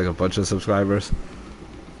followers, like a bunch of subscribers,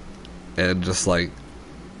 and just like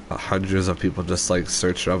hundreds of people just like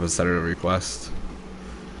searched up and sent her a request.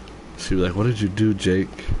 She'd be like, "What did you do,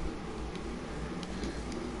 Jake?"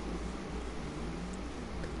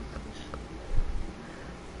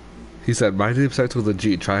 He said, "My name starts with a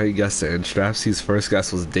G. Try and guess it." And Strapsy's first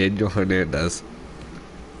guess was Daniel Hernandez.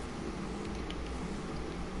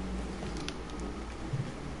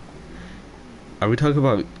 Are we talking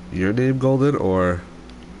about your name, Golden, or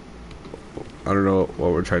I don't know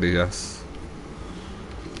what we're trying to guess?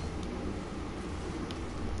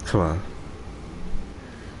 Come on.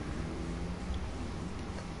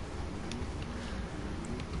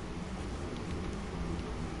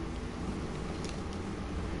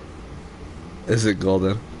 Is it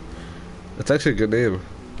Golden? It's actually a good name.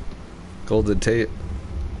 Golden Tate.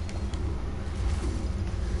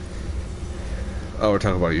 Oh, we're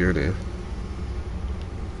talking about your name.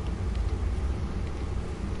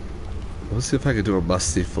 Let's see if I can do a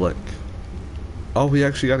musty flick. Oh, we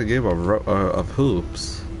actually got a game of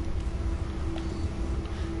hoops.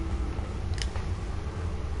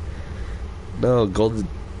 No, Golden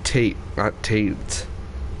Tate, not Tate.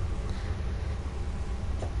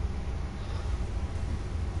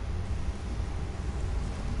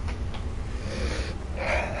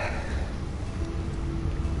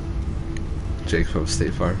 Jake from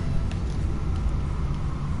State Farm.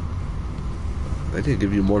 I need to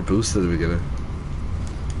give you more boost at the beginning.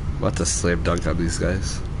 I'm about to slam dunk on these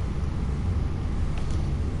guys.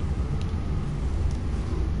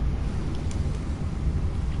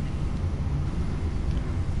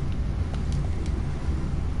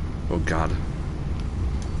 Oh god.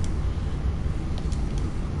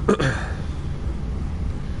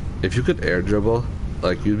 If you could air dribble,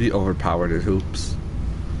 like, you'd be overpowered in hoops.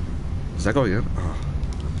 Is that going in? Oh.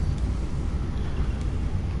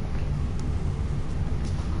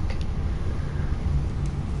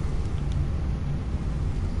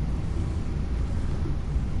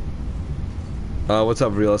 What's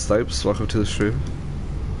up, Real Snipes? Welcome to the stream.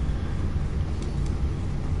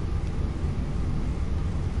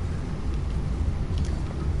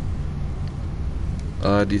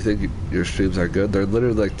 Do you think your streams are good? They're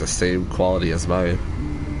literally like the same quality as mine.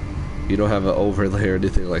 You don't have an overlay or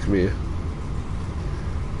anything like me.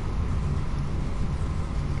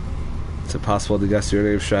 Is it possible to guess your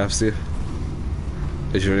name, Strapsy?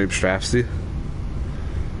 Is your name Strapsy?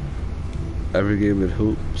 Every game in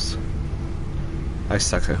hoops. I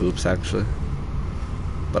suck at hoops, actually.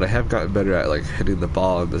 But I have gotten better at, like, hitting the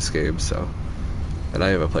ball in this game, so... And I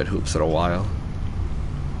haven't played hoops in a while.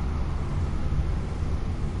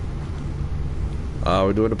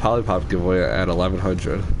 We're doing a Polypop giveaway at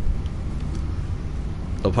 1100.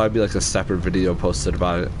 There'll probably be, like, a separate video posted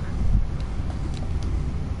about it.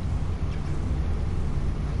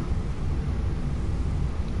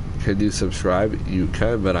 Can you subscribe? You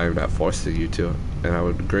can, but I'm not forcing you to. And I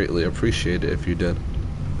would greatly appreciate it if you did.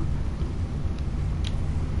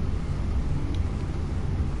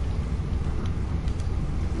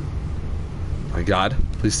 My god,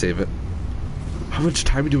 please save it. How much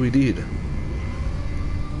time do we need?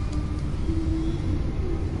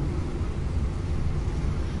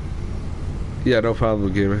 Yeah, no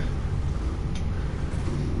problem, gamer.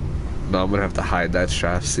 No, I'm gonna have to hide that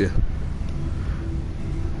shaft, see ya.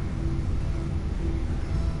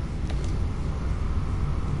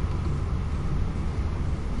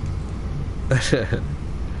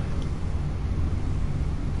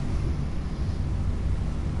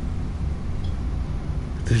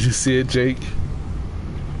 Did you see it, Jake?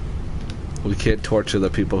 We can't torture the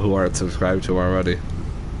people who aren't subscribed to him already.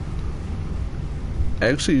 I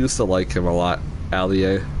actually used to like him a lot,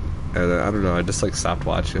 Allier, and I don't know, I just like stopped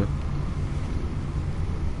watching.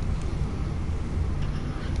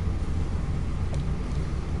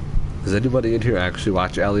 Does anybody in here actually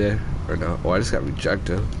watch Allier or no? Oh, I just got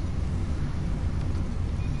rejected.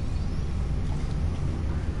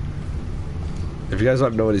 If you guys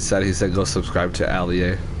want to know what he said go subscribe to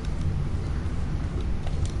Allier.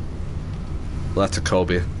 Well, that's a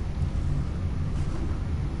Kobe.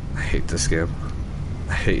 I hate this game.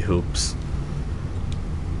 I hate hoops.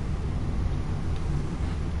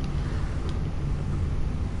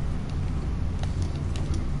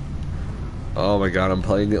 Oh my god, I'm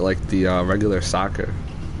playing it like the regular soccer.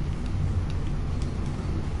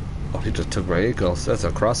 Oh, he just took my ankles. That's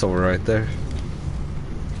a crossover right there.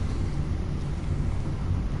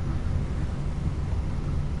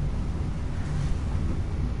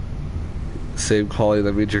 Same quality,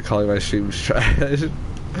 that means you're calling my streams trash.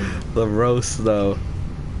 The roast, though.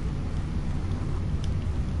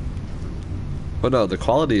 Well, no, the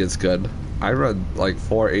quality is good. I run like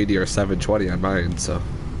 480 or 720 on mine, so.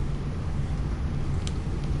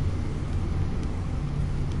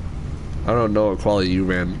 I don't know what quality you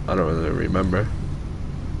ran. I don't really remember.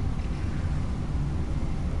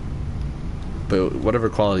 But whatever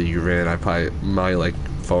quality you ran, my like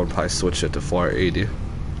phone probably switched it to 480.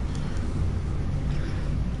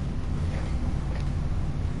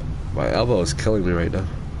 My elbow is killing me right now.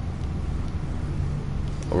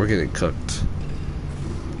 Oh, we're getting cooked.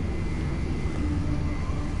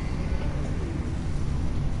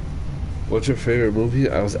 What's your favorite movie?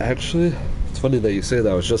 It's funny that you say that.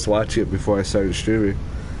 I was just watching it before I started streaming.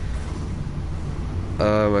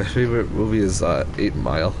 My favorite movie is 8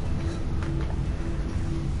 Mile.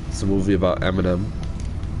 It's a movie about Eminem.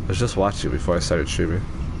 I was just watching it before I started streaming.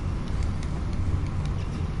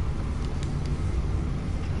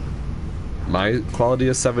 My quality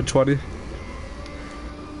is 720.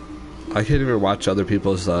 I can't even watch other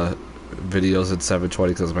people's videos in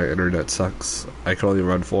 720 because my internet sucks. I can only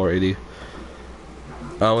run 480.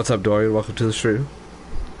 What's up, Dorian? Welcome to the stream.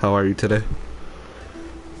 How are you today?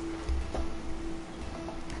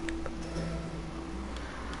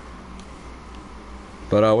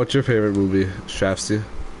 But what's your favorite movie, Strafsy?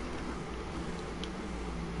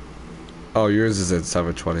 Oh, yours is in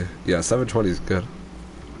 720. Yeah, 720 is good.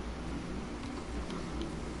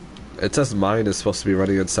 It says mine is supposed to be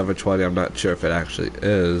running at 720. I'm not sure if it actually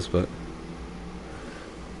is, but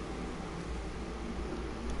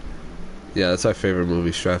yeah, that's my favorite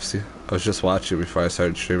movie, Strafsy. I was just watching it before I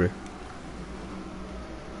started streaming.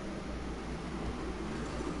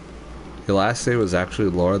 Your last name was actually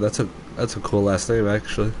Laura. That's a cool last name,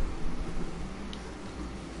 actually.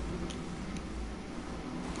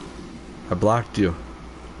 I blocked you,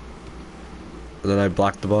 and then I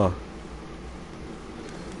blocked the ball.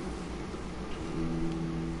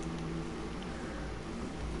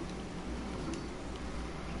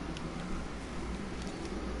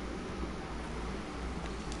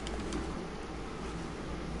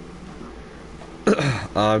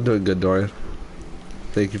 I'm doing good, Dorian.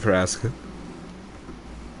 Thank you for asking.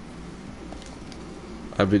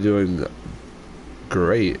 I'd be doing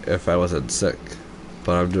great if I wasn't sick,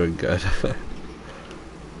 but I'm doing good.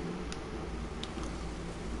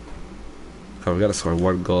 Oh, we gotta score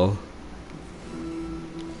 1 goal.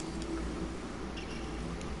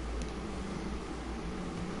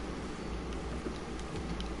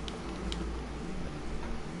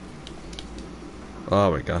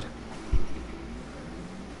 Oh my god.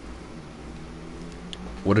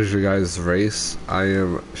 What is your guys' race? I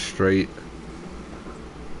am straight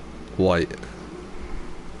white.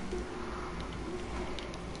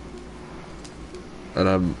 And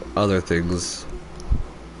I'm other things.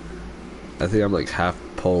 I think I'm like half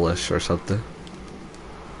Polish or something.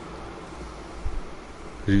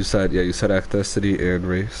 You said ethnicity and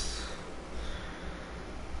race.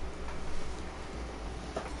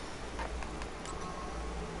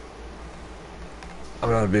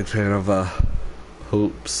 I'm not a big fan of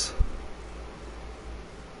hoops.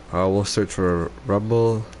 We'll search for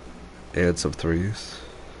Rumble and some threes.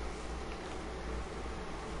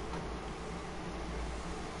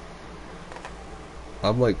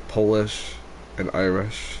 I'm like Polish and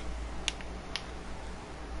Irish.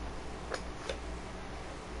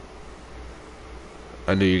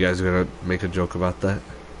 I knew you guys were gonna make a joke about that.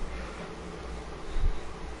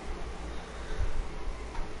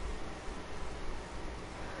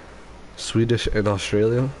 Swedish and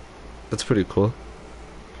Australia? That's pretty cool.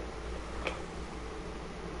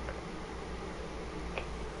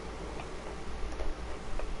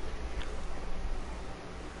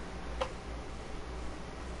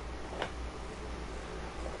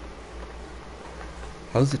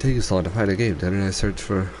 How does it take you so long to find a game? Didn't I search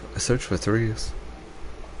for threes?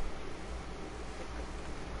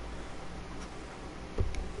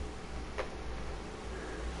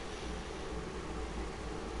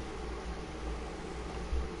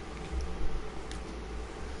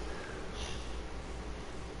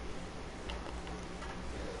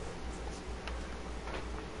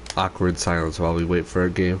 Awkward silence while we wait for a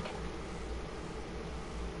game.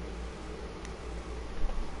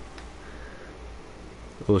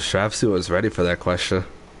 Well, Strafsy was ready for that question.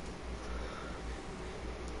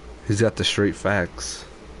 He's got the straight facts.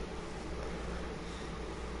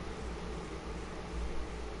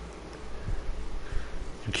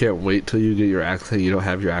 You can't wait till you get your accent. You don't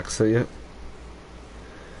have your accent yet?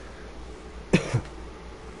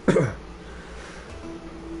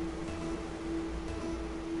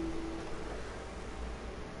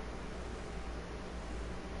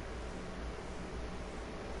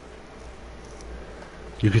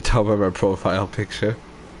 You can tell by my profile picture.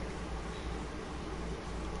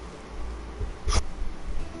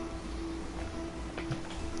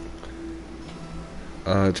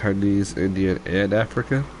 Chinese, Indian, and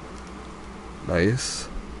African. Nice.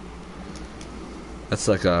 That's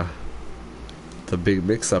like the big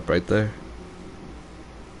mix-up right there.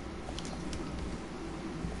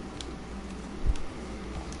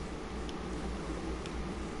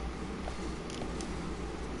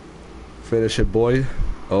 Finish it, boy.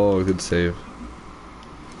 Oh, good save.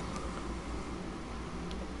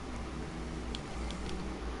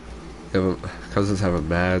 Cousins have a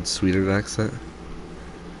mad Sweden accent.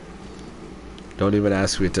 Don't even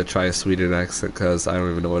ask me to try a Sweden accent because I don't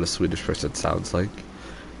even know what a Swedish person sounds like.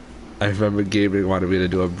 I remember Gaming wanted me to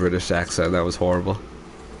do a British accent and that was horrible.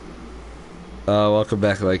 Welcome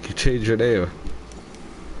back, like, you changed your name.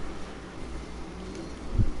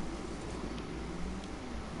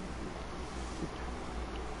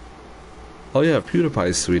 Oh yeah, PewDiePie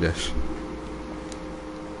is Swedish.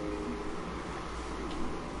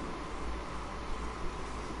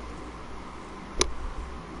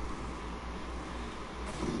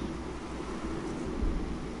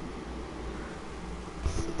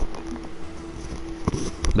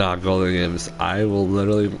 Nah, golden games. I will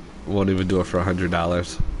literally won't even do it for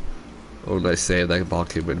 $100. When I say that ball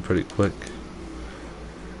came in pretty quick.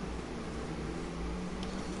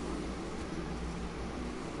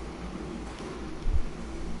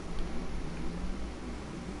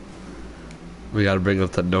 We gotta bring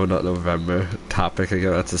up the No Nut November topic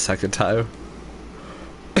again. That's the second time.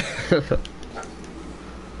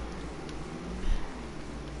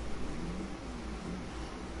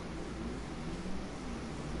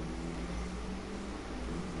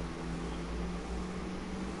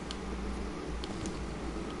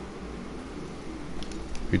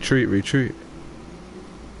 Retreat, retreat.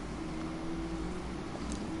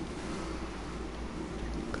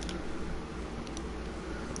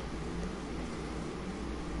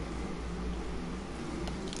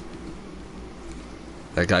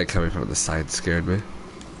 That guy coming from the side scared me.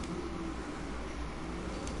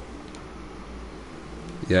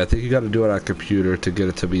 Yeah, I think you gotta do it on a computer to get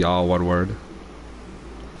it to be all one word.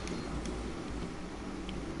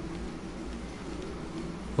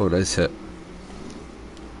 Oh, nice hit.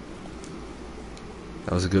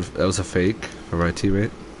 That was a fake for my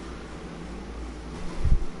teammate.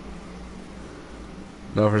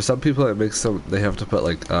 No, for some people it makes them, they have to put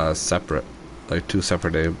like separate, like two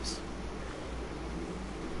separate names.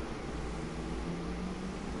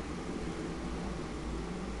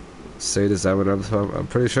 Say does that one from? I'm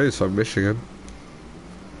pretty sure he's from Michigan.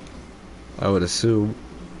 I would assume.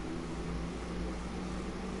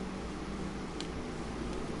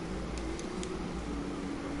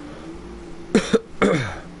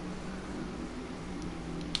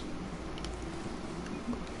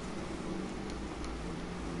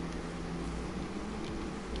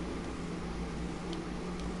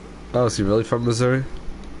 Oh, is he really from Missouri?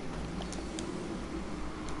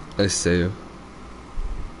 Nice save.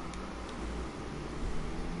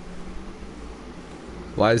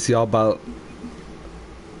 Why is he all about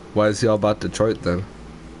Detroit then?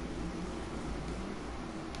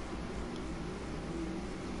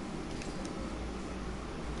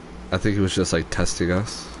 I think he was just like testing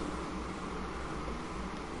us.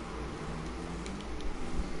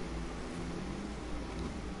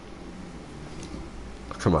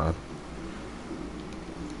 Come on.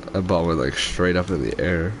 That ball went like straight up in the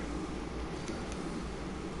air.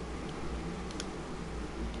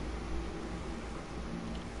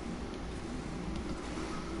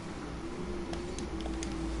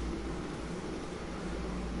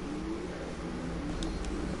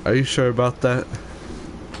 Are you sure about that?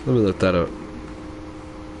 Let me look that up.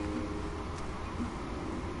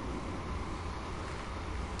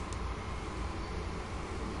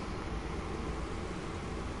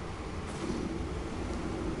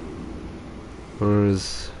 Or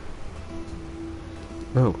is...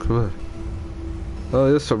 No, come on. Oh,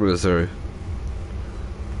 it is from Missouri.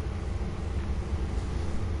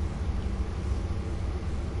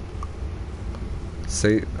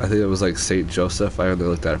 I think it was like St. Joseph. I only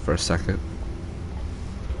looked at it for a second.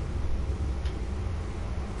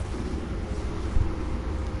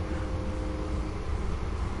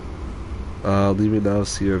 Leave me now,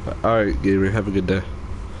 see you. Alright, Gabriel, have a good day.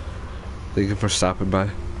 Thank you for stopping by.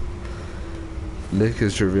 Nick,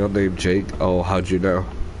 is your real name Jake? Oh, how'd you know?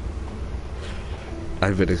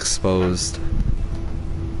 I've been exposed.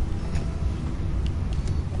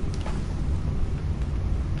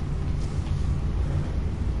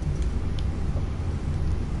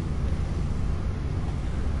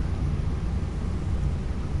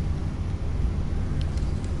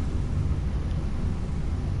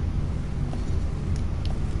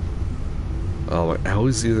 Oh, I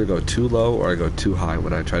always either go too low or I go too high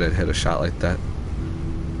when I try to hit a shot like that.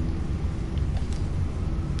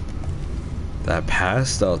 That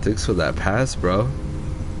pass though, thanks for that pass, bro.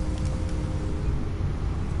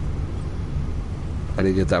 I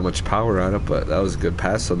didn't get that much power on it, but that was a good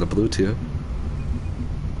pass on the blue tier.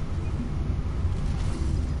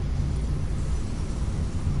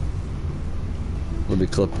 Let me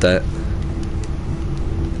clip that.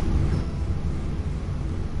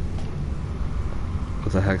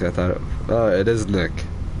 What the heck? I thought it... Oh, it is Nick.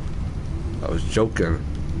 I was joking.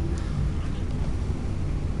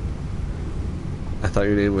 I thought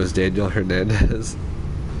your name was Daniel Hernandez.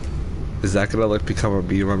 Is that gonna like become a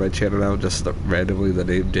meme on my channel now? Just randomly the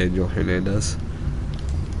name Daniel Hernandez?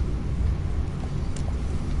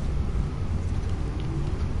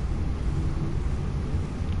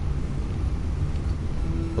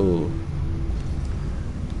 Oh.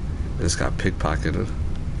 This got pickpocketed.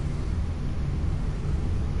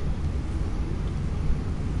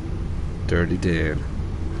 Dirty Dan.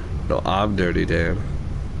 No, I'm Dirty Dan.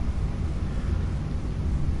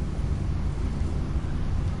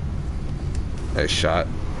 Nice shot.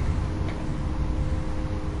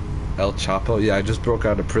 El Chapo? Yeah, I just broke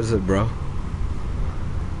out of prison, bro.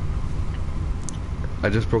 I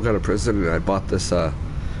just broke out of prison and I bought this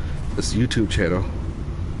this YouTube channel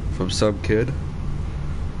from some kid.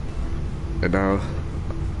 And now,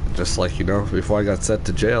 just like, you know, before I got sent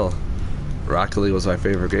to jail, Rocket League was my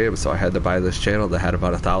favorite game, so I had to buy this channel that had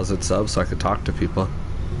about 1,000 subs so I could talk to people.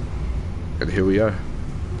 And here we are.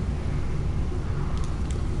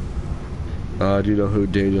 Do you know who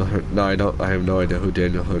Daniel... No, I don't. I have no idea who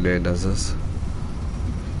Daniel Hernandez is.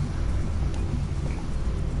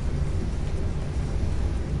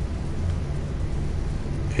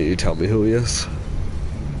 Can you tell me who he is?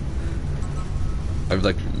 I've,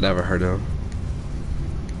 like, never heard of him.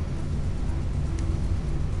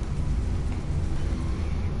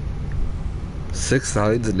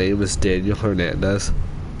 .6ix9ine's name is Daniel Hernandez.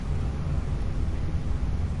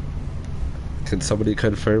 Can somebody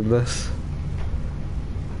confirm this?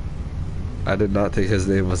 I did not think his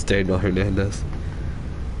name was Daniel Hernandez.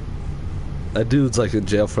 That dude's like in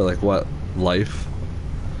jail for like what? Life?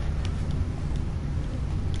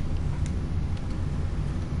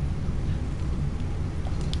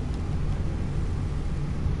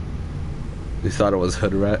 You thought it was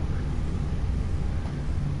Hood Rat?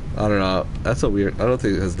 I don't know. That's a weird... I don't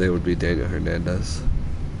think his name would be Daniel Hernandez.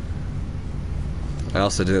 I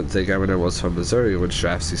also didn't think Eminem was from Missouri when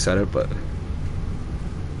Strafsy said it, but...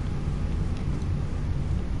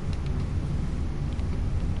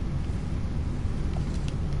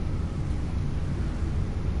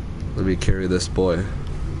 Let me carry this boy.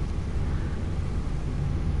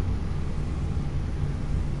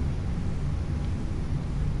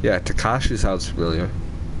 Yeah, Tekashi sounds familiar.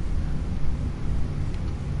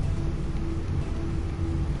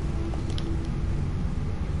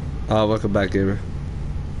 Welcome back, gamer.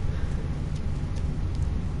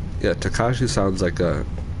 Yeah, Tekashi sounds like a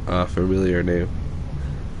familiar name.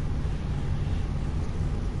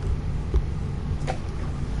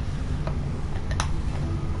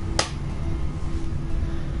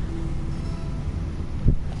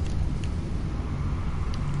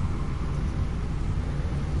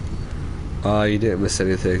 You didn't miss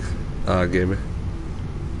anything, gamer.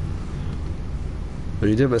 But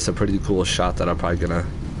you did miss a pretty cool shot that I'm probably gonna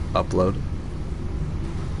upload.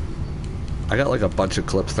 I got like a bunch of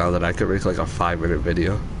clips now that I could make like a 5-minute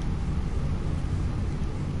video.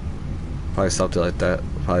 Probably something like that.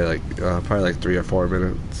 Probably like 3 or 4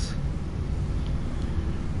 minutes.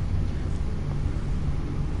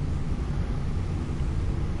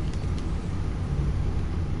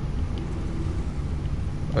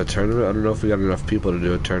 A tournament? I don't know if we got enough people to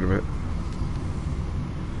do a tournament.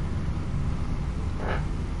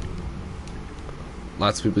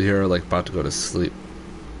 Lots of people here are like about to go to sleep.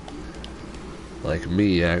 Like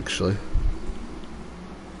me, actually.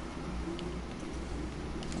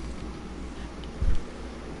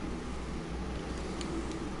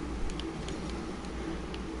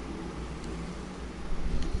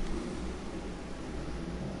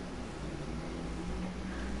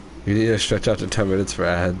 You need to stretch out to 10 minutes for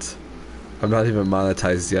ads. I'm not even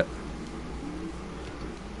monetized yet.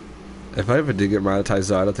 If I ever did get monetized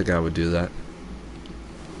though, I don't think I would do that.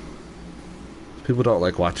 People don't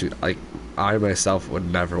like watching, like, I myself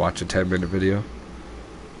would never watch a 10-minute video.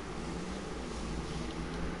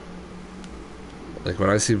 Like, when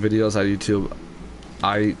I see videos on YouTube,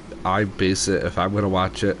 I base it, if I'm gonna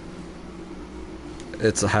watch it,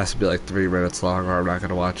 it has to be like 3 minutes long or I'm not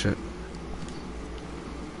gonna watch it.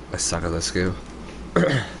 I suck at this game.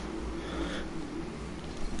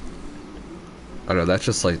 I know, that's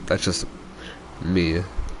just like, that's just me.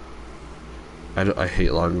 I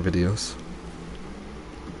hate long videos.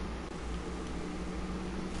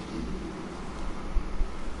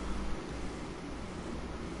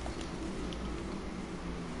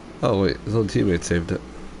 Oh wait, his own teammate saved it.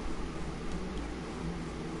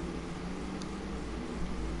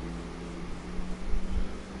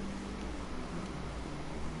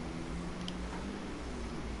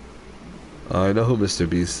 I know who Mr.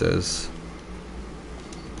 Beast is.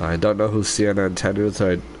 I don't know who CNN 10 is.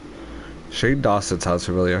 Shane Dawson sounds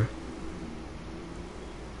familiar.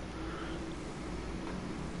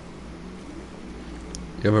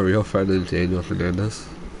 You have a real friend named Daniel Fernandez?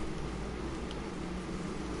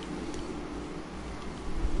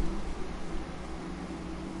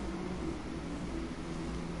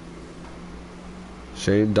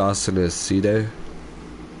 Shane Dawson is C-Day?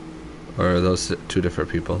 Or are those two different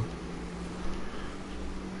people?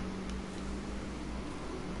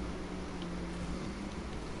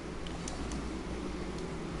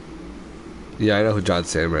 Yeah, I know who John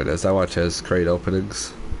Samran is. I watch his crate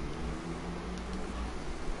openings.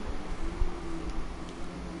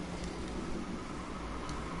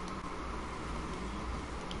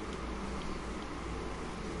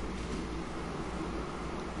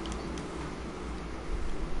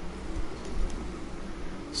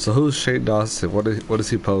 So who's Shane Dawson? What does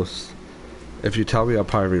he post? If you tell me, I'll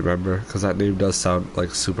probably remember, because that name does sound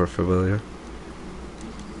like super familiar.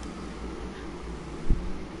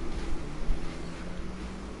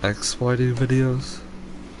 Exploiting videos?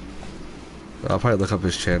 I'll probably look up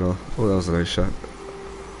his channel. Oh, that was a nice shot.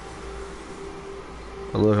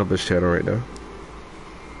 I'll look up his channel right now.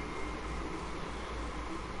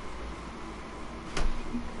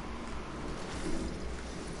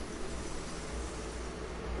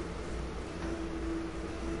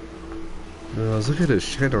 No, I was looking at his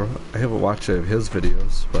channel. I haven't watched any of his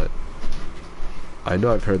videos, but I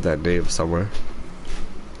know I've heard that name somewhere.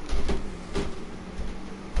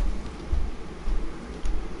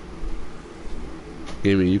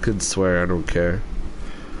 Gaming, you can swear, I don't care.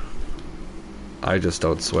 I just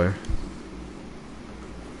don't swear.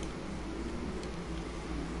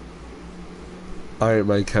 Alright,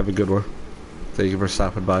 Mike, have a good one. Thank you for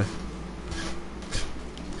stopping by.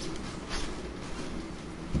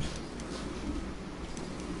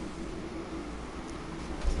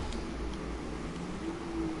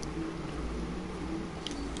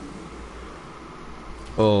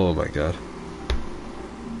 Oh my god.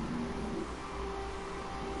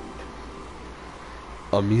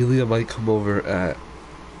 Amelia might come over at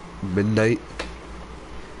midnight.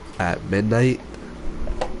 At midnight?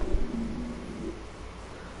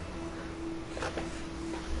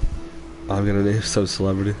 I'm gonna name some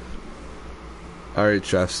celebrity. Alright,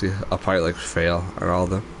 Jeffsy. I'll probably like fail on all of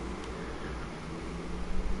them.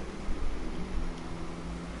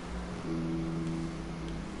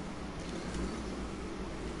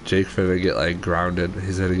 Jake finna get like grounded.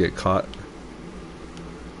 He's gonna get caught.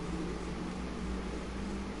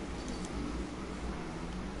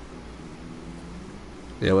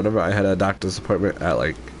 Yeah, whenever I had a doctor's appointment at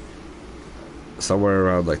like somewhere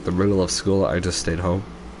around like the middle of school, I just stayed home.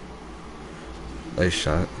 Nice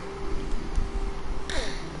shot.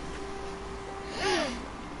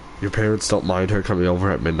 Your parents don't mind her coming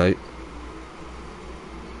over at midnight?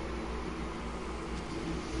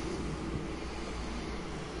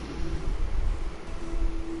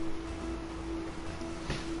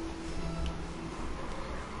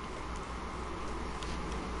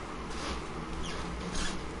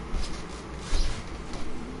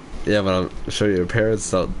 Yeah, but I'm sure your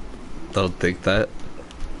parents don't think that.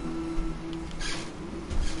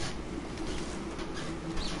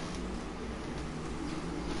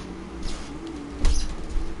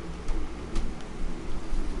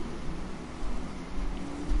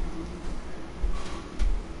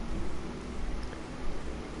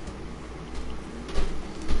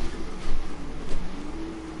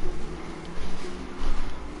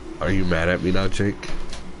 Are you mad at me now, Jake?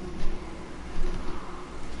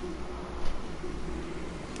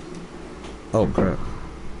 Oh crap.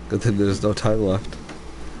 Good thing there's no time left.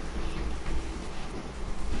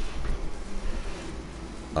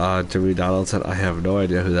 Jimmy Donaldson, I have no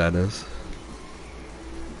idea who that is.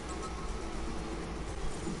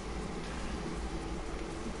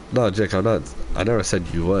 No, Jake, I never said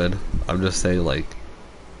you would. I'm just saying, like,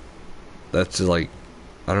 that's just like,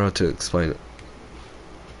 I don't know how to explain it.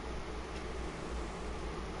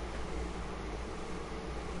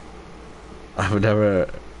 I would never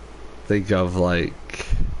think of like,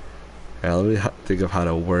 yeah, let me think of how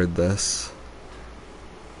to word this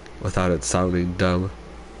without it sounding dumb.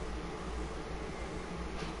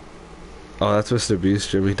 Oh, that's Mr. Beast,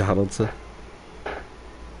 Jimmy Donaldson.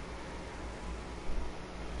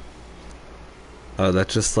 Oh,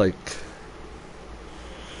 that's just like...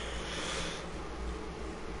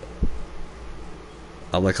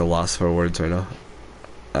 I'm like a loss for words right now.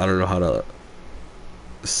 I don't know how to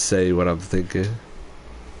say what I'm thinking.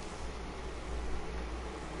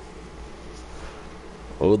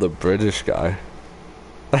 Oh, the British guy.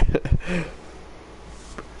 The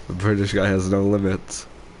British guy has no limits.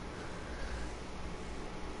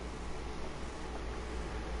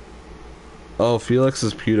 Oh, Felix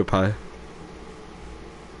is PewDiePie.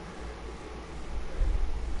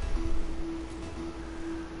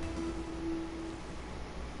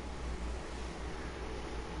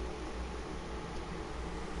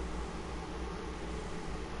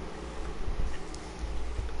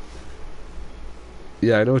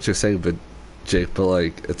 Yeah, I know what you're saying, but Jake, but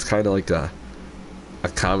like, it's kind of like a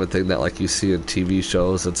common thing that like you see in TV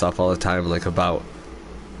shows and stuff all the time, like about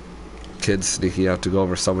kids sneaking out to go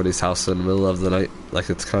over somebody's house in the middle of the night.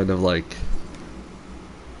 Like, it's kind of like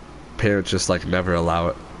parents just like never allow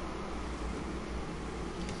it.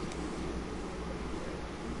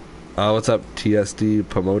 What's up, TSD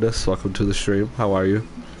Pomotus? Welcome to the stream. How are you?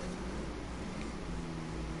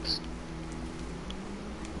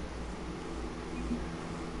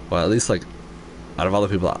 Well, at least like out of all the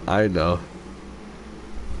people I know,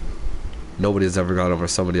 nobody's ever gone over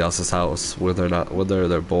somebody else's house, whether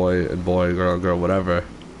they're boy and boy, girl and girl, whatever,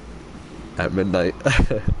 at midnight.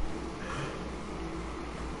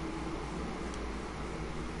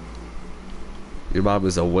 Your mom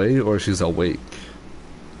is away or she's awake?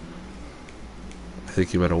 I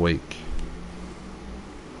think you meant awake.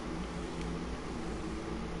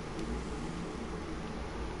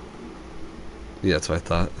 Yeah, that's what I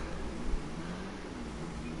thought.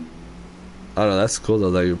 I don't know, that's cool though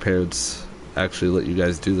that your parents actually let you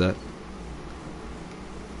guys do that.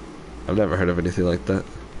 I've never heard of anything like that.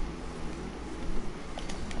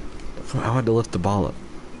 I wanted to lift the ball up.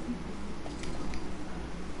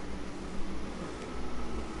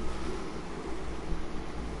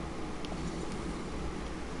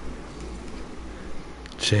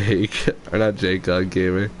 Jake, or not Jake,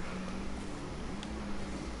 Gaming.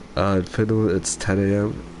 In Finland it's 10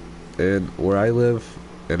 a.m. and where I live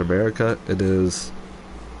in America it is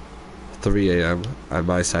 3 a.m. on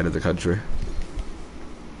my side of the country.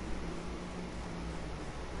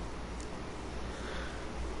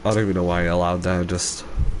 I don't even know why I allowed that. I just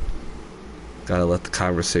gotta let the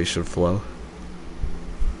conversation flow.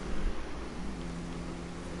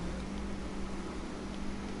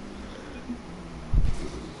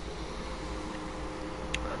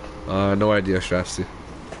 No idea, Strafsy.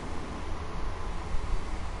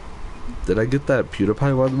 Did I get that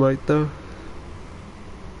PewDiePie one right though?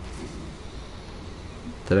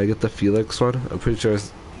 Did I get the Felix one? I'm pretty sure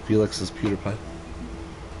Felix is PewDiePie.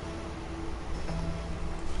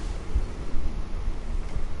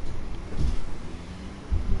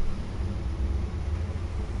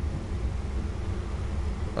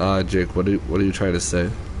 Jake, what are you trying to say?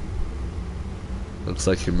 Looks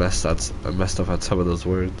like you messed up on some of those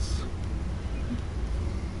words.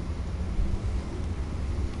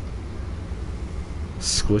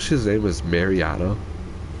 Squish's name is Mariano.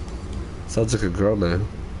 Sounds like a girl name.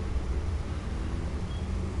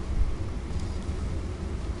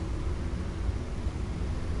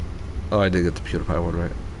 Oh, I did get the PewDiePie one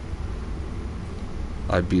right.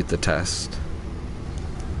 I beat the test.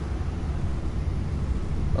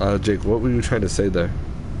 Jake, what were you trying to say there?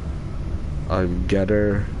 Get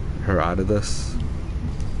her out of this.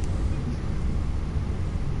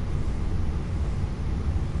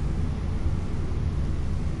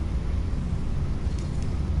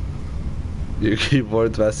 Your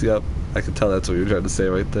keyboard's messing up. I can tell that's what you're trying to say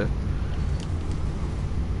right there.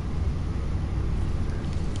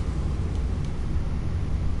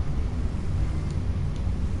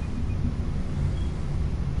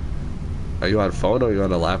 Are you on phone or are you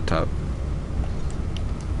on a laptop?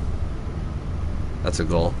 That's a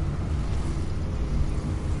goal.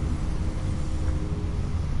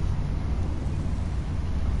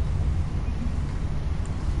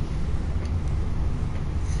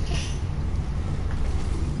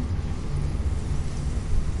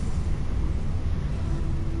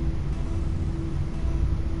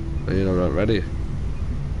 You know, I'm not ready.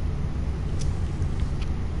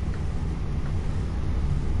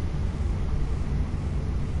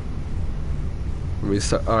 Let me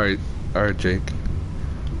start. Alright, Jake.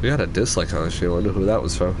 We got a dislike on the stream. I wonder who that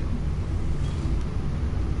was from.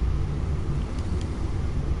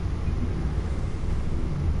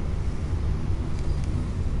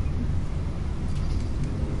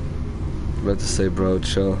 meant to say, bro.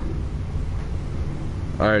 Chill.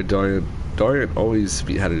 Alright, Dorian. Dorian always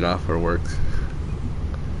be heading off for work.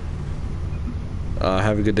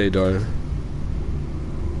 Have a good day, Dorian.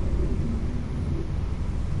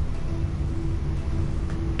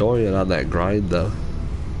 Dorian on that grind, though.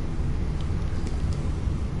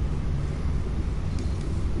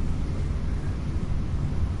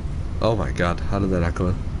 Oh my god, how did that not go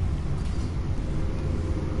in?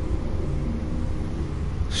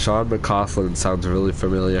 Sean McCaughlin sounds really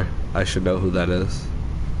familiar. I should know who that is.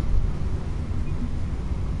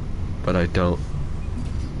 But I don't.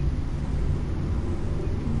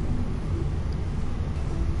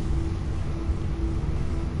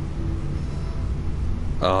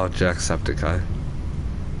 Oh, Jacksepticeye.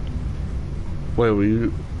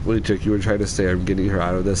 Wait, Jake, you were trying to say I'm getting her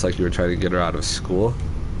out of this like you were trying to get her out of school?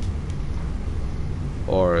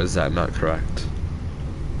 Or is that not correct?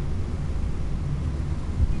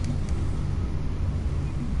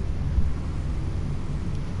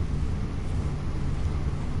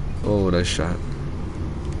 Oh, nice shot.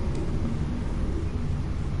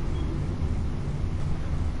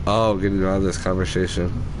 Oh, getting her out of this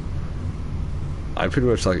conversation. I pretty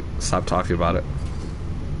much like stopped talking about it.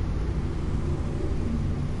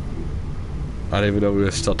 I didn't even know we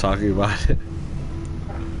were still talking about it.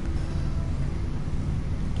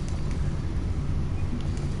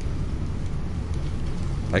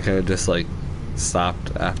 I kind of just like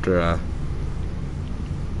stopped after I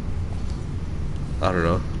don't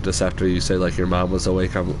know, just after you said like your mom was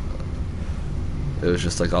awake. It was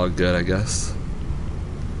just like all good, I guess.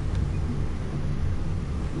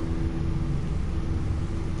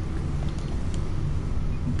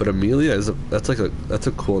 But Amelia that's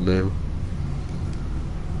a cool name.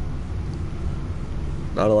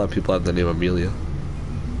 Not a lot of people have the name Amelia.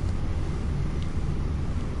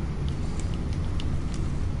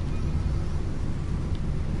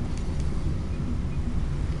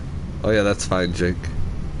 Oh yeah, that's fine, Jake.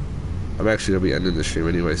 I'm actually gonna be ending the stream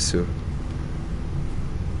anyway soon.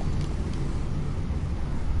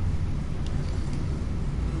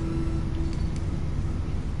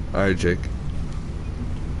 Alright, Jake.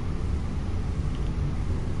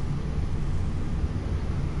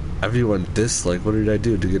 Everyone dislike. What did I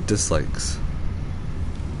do to get dislikes?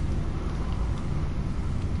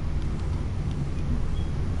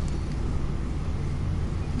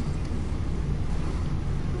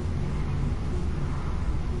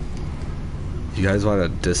 You guys want to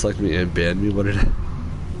dislike me and ban me? What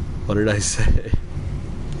did I say?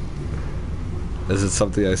 Is it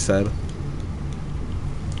something I said?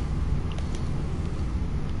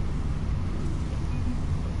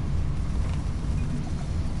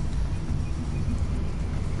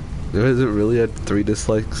 Is it really at 3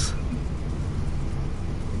 dislikes?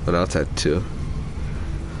 But now it's at 2.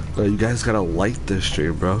 No, you guys gotta like this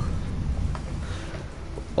stream, bro.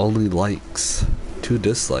 Only likes. 2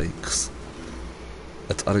 dislikes.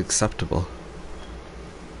 That's unacceptable.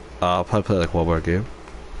 I'll probably play like one more game.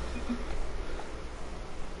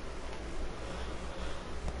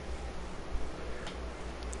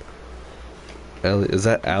 Is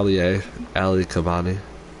that Ali Kabani?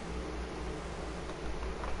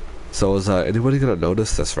 So is anybody gonna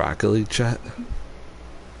notice this Rocket League chat?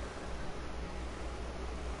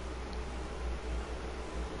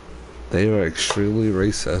 They are extremely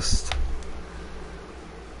racist.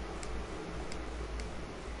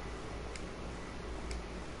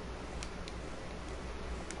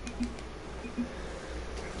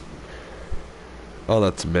 Oh,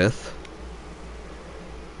 that's Myth.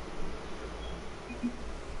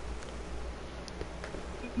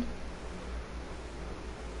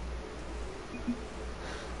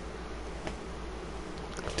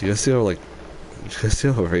 Do you guys see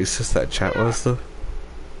how racist that chat was, though?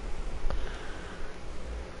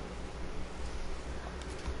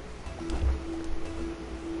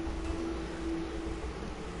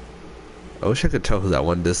 I wish I could tell who that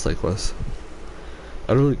one dislike was.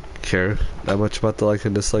 I don't really care that much about the like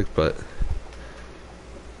and dislike, but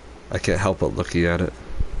I can't help but looking at it.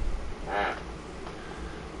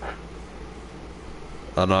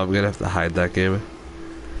 Oh no, I'm gonna have to hide that game.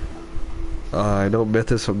 I know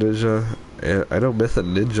Myth is from Ninja, and I know Myth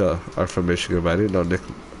and Ninja are from Michigan, but I didn't know Nick.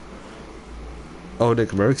 Oh, Nick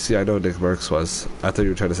Merckx? Yeah, I know Nick Merckx was. I thought you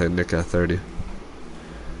were trying to say Nick at 30.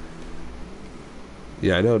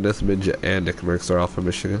 Yeah, I know Myth Ninja and Nick Merckx are all from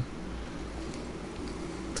Michigan.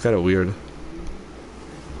 It's kind of weird.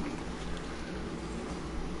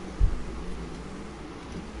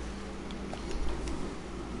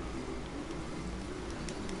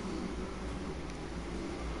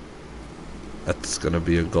 That's gonna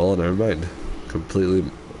be a goal, never mind. Completely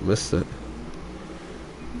missed it.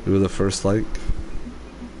 We were the first like.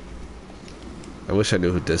 I wish I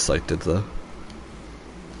knew who disliked it though.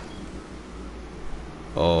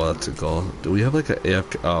 Oh, that's a goal. Do we have like an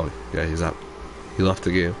AFK? Oh, yeah, he's up. He left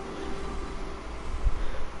the game.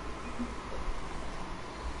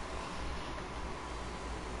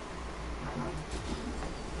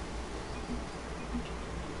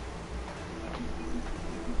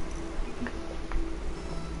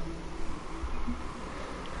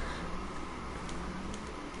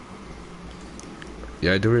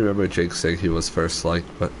 Yeah, I do remember Jake saying he was first like,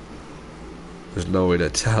 but there's no way to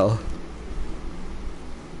tell.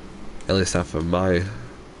 At least not from my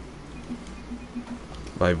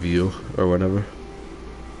view or whatever.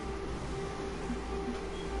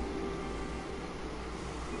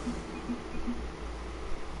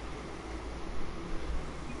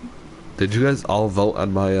 Did you guys all vote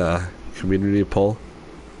on my community poll?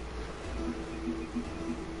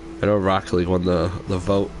 I know Rocket League won the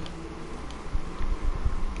vote.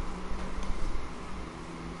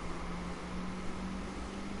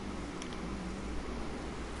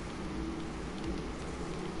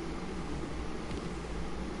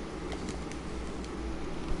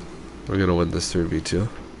 We're gonna win this 3v2.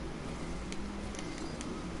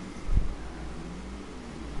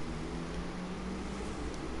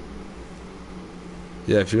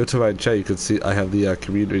 Yeah, if you go to my chat, you can see I have the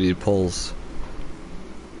community polls.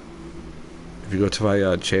 If you go to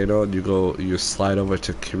my channel and you slide over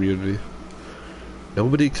to community.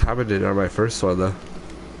 Nobody commented on my first one though.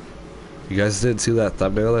 You guys didn't see that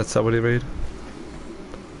thumbnail that somebody made?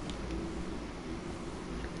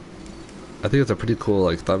 I think it's a pretty cool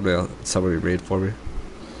like thumbnail that somebody made for me.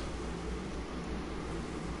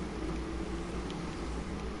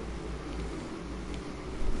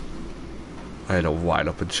 I had a wide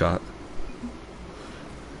open shot.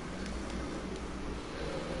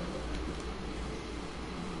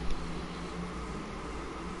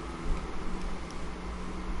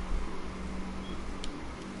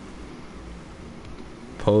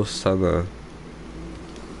 Post on the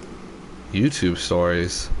YouTube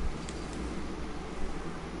stories.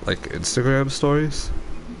 Like Instagram stories?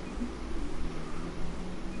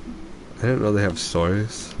 I didn't know they have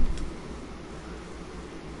stories.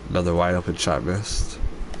 Another wide open shot missed.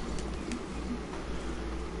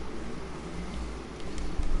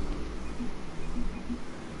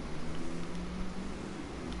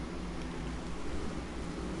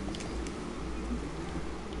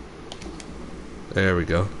 There we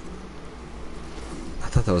go. I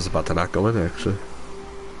thought that was about to not go in actually.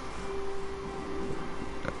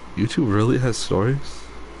 YouTube really has stories?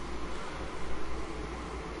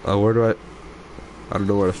 Where do I don't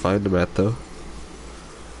know where to find them at though.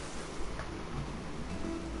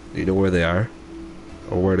 You know where they are?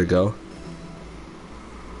 Or where to go?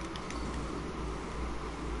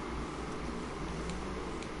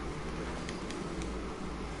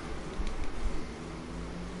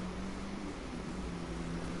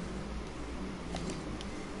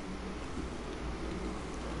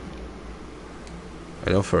 I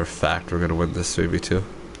know for a fact we're gonna win this 3v2.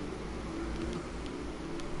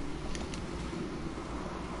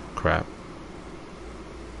 Crap.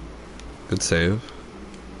 Good save.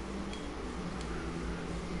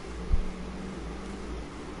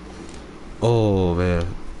 Oh man.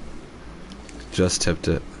 Just tipped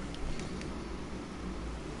it.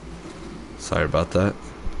 Sorry about that.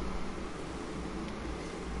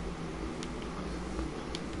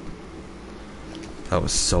 That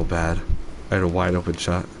was so bad. I had a wide open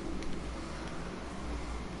shot.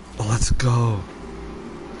 Oh, let's go.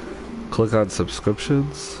 Click on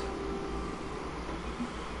subscriptions.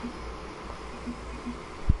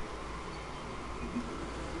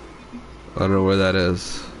 I don't know where that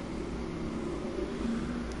is.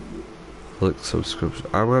 Click subscription.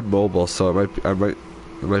 I'm on mobile, so it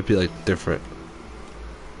might be like different.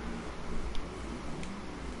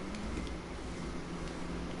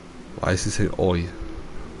 Why is he saying oi?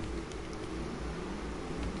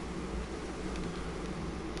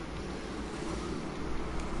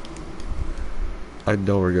 I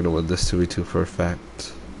know we're gonna win this 2v2 for a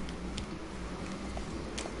fact.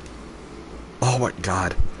 Oh my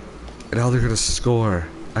god. And now they're gonna score.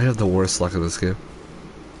 I have the worst luck in this game.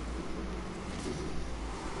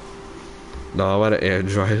 No, I'm on an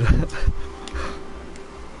Android.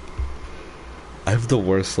 I have the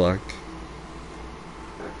worst luck.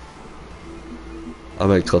 I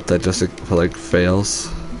might clip that just for like fails.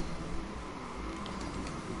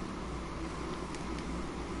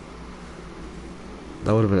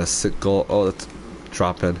 That would have been a sick goal. Oh, that's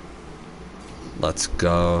drop in. Let's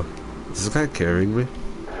go. Is this guy carrying me?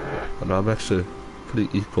 Oh, no, I'm actually pretty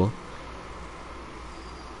equal.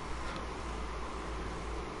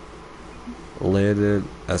 Landon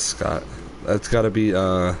Escott. That's gotta be,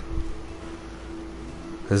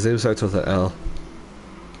 his name starts with an L.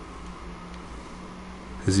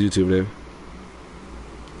 His YouTube name.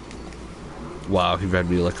 Wow, he read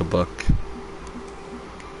me like a book.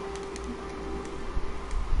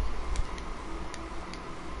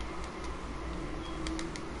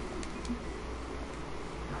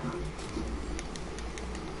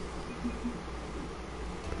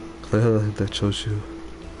 I think that shows you.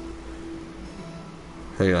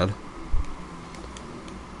 Hang on.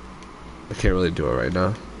 I can't really do it right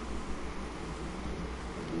now.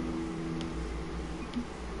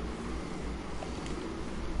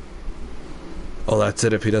 Oh, that's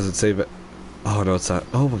it if he doesn't save it. Oh, no, it's not.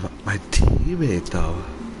 Oh, my teammate, though.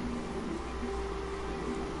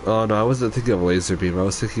 Oh, no, I wasn't thinking of Laser Beam. I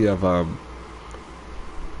was thinking of,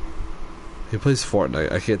 he plays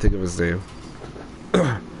Fortnite. I can't think of his name.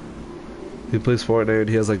 He plays Fortnite and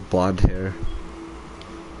he has, like, blonde hair.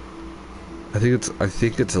 I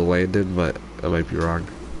think it's Landon, but I might be wrong.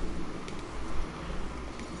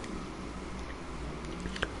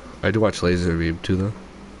 I do watch Laser Beam, too, though.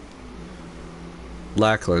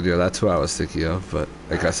 Lackland, yeah, that's who I was thinking of, but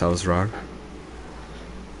I guess I was wrong.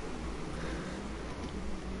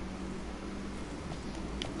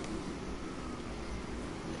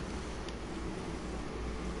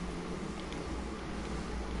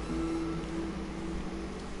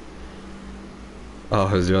 Oh,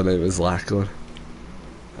 his real name is Lackland.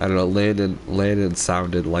 I don't know, Landon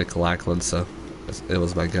sounded like Lackland, so it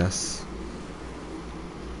was my guess.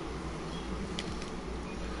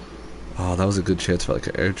 Oh, that was a good chance for like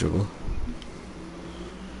an air dribble.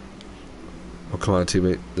 Oh, come on,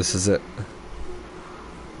 teammate. This is it.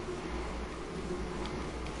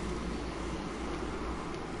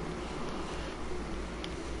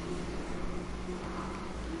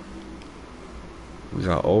 We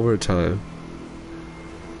got overtime.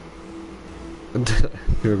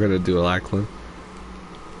 We were gonna do a Lackland.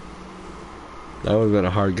 That would have been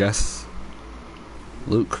a hard guess.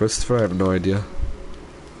 Luke Christopher, I have no idea.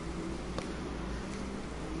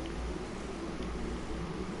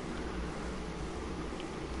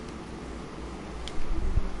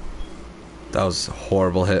 That was a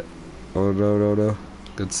horrible hit. Oh no, no, no.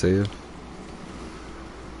 Good save.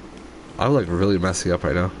 I'm like really messing up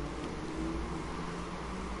right now.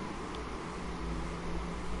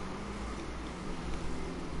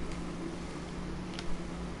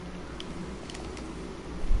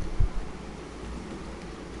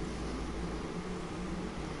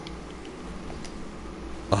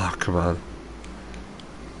 Oh, come on.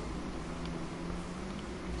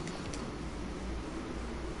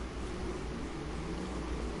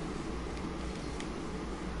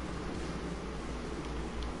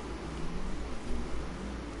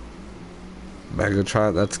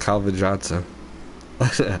 Megatron, that's Calvin Johnson.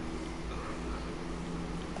 I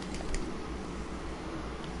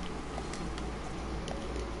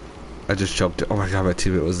just jumped it. Oh my god, my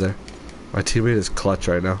teammate was there. My teammate is clutch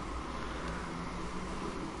right now.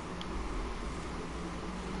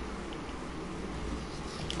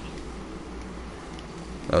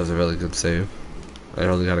 That was a really good save. I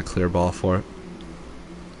only got a clear ball for it.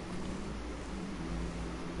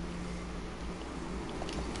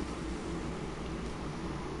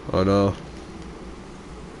 Oh no.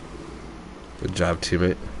 Good job,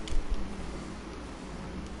 teammate.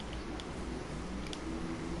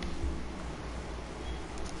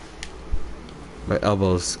 My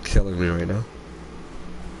elbow's killing me right now.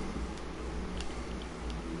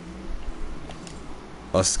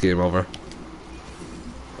 Us, game over.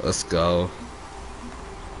 Let's go.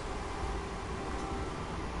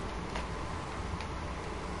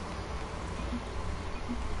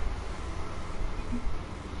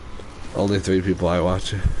 Only 3 people I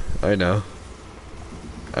watch. I know.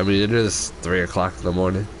 I mean, it is 3 o'clock in the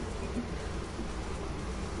morning.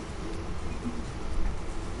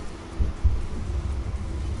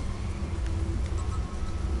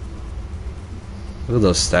 Look at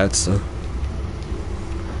those stats, though.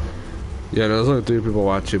 Yeah, there's only 3 people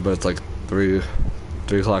watching, but it's like 3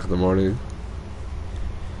 o'clock in the morning.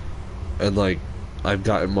 And like, I've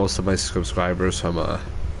gotten most of my subscribers from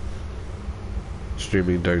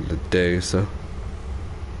streaming during the day, so.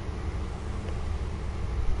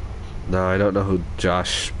 No, I don't know who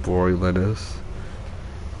Josh Boylan is.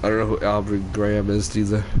 I don't know who Albert Graham is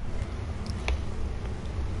either.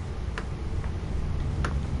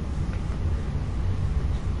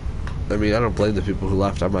 I mean, I don't blame the people who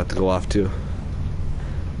left. I'm about to go off too.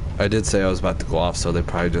 I did say I was about to go off, so they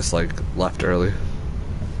probably just like left early.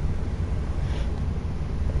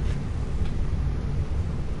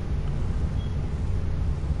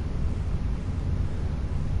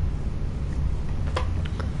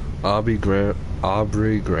 Aubrey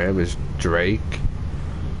Graham is Drake.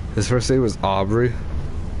 His first name was Aubrey.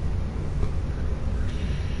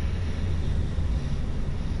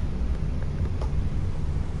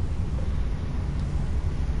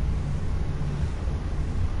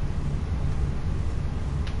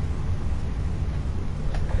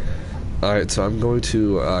 Alright, so I'm going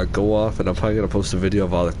to go off, and I'm probably going to post a video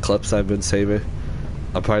of all the clips I've been saving.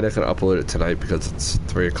 I'm probably not going to upload it tonight because it's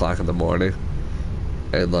 3 o'clock in the morning.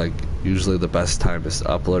 And, like, usually the best time is to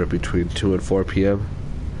upload it between 2 and 4 p.m.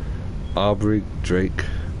 Aubrey Drake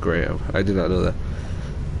Graham. I did not know that.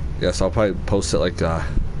 Yeah, so I'll probably post it, like,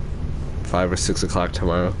 5 or 6 o'clock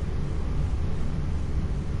tomorrow.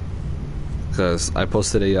 Because I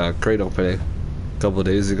posted a crate opening a couple of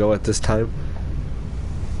days ago at this time.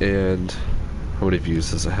 And how many views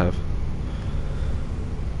does it have?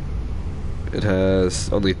 It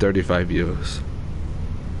has only 35 views.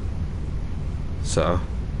 So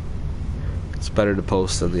it's better to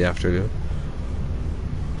post in the afternoon.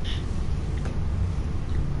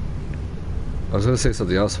 I was gonna say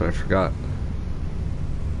something else, but I forgot.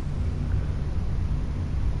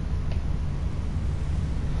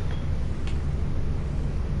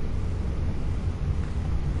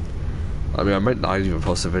 I mean, I might not even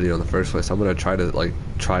post a video in the first place. I'm gonna try to, like,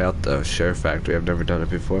 try out the share factory. I've never done it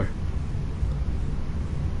before.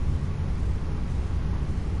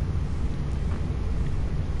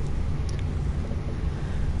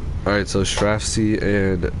 Alright, so Shrafsy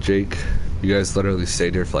and Jake, you guys literally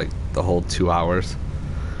stayed here for, like, the whole 2 hours,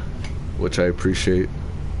 which I appreciate.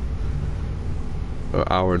 An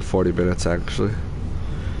hour and 40 minutes, actually.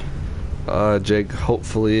 Jake,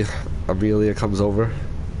 hopefully Amelia comes over.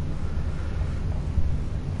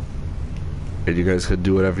 And you guys can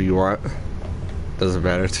do whatever you want. Doesn't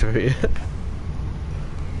matter to me.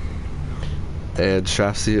 And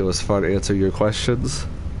Shafsy, it was fun answering your questions.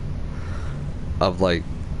 Of, like,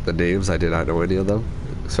 the names, I did not know any of them.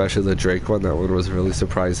 Especially the Drake one, that one was really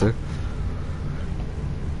surprising.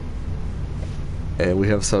 And we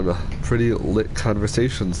have some pretty lit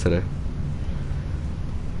conversations today.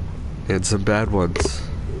 And some bad ones.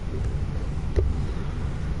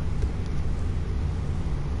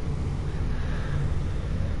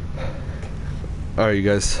 Alright, you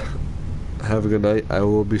guys, have a good night. I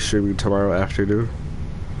will be streaming tomorrow afternoon.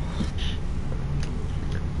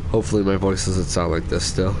 Hopefully my voice doesn't sound like this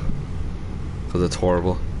still, because it's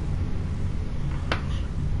horrible.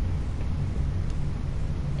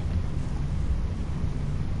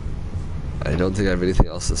 I don't think I have anything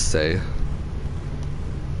else to say.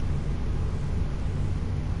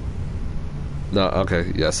 No,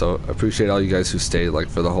 okay, yeah, so appreciate all you guys who stayed, like,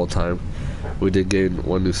 for the whole time. We did gain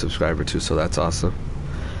 1 new subscriber too, so that's awesome.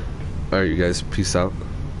 Alright, you guys, peace out.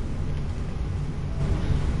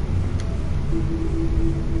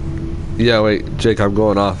 Yeah, wait, Jake, I'm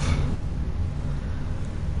going off.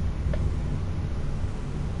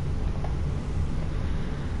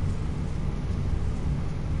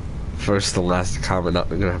 First and last comment, I'm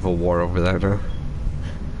gonna have a war over that now.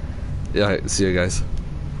 Yeah, see you guys.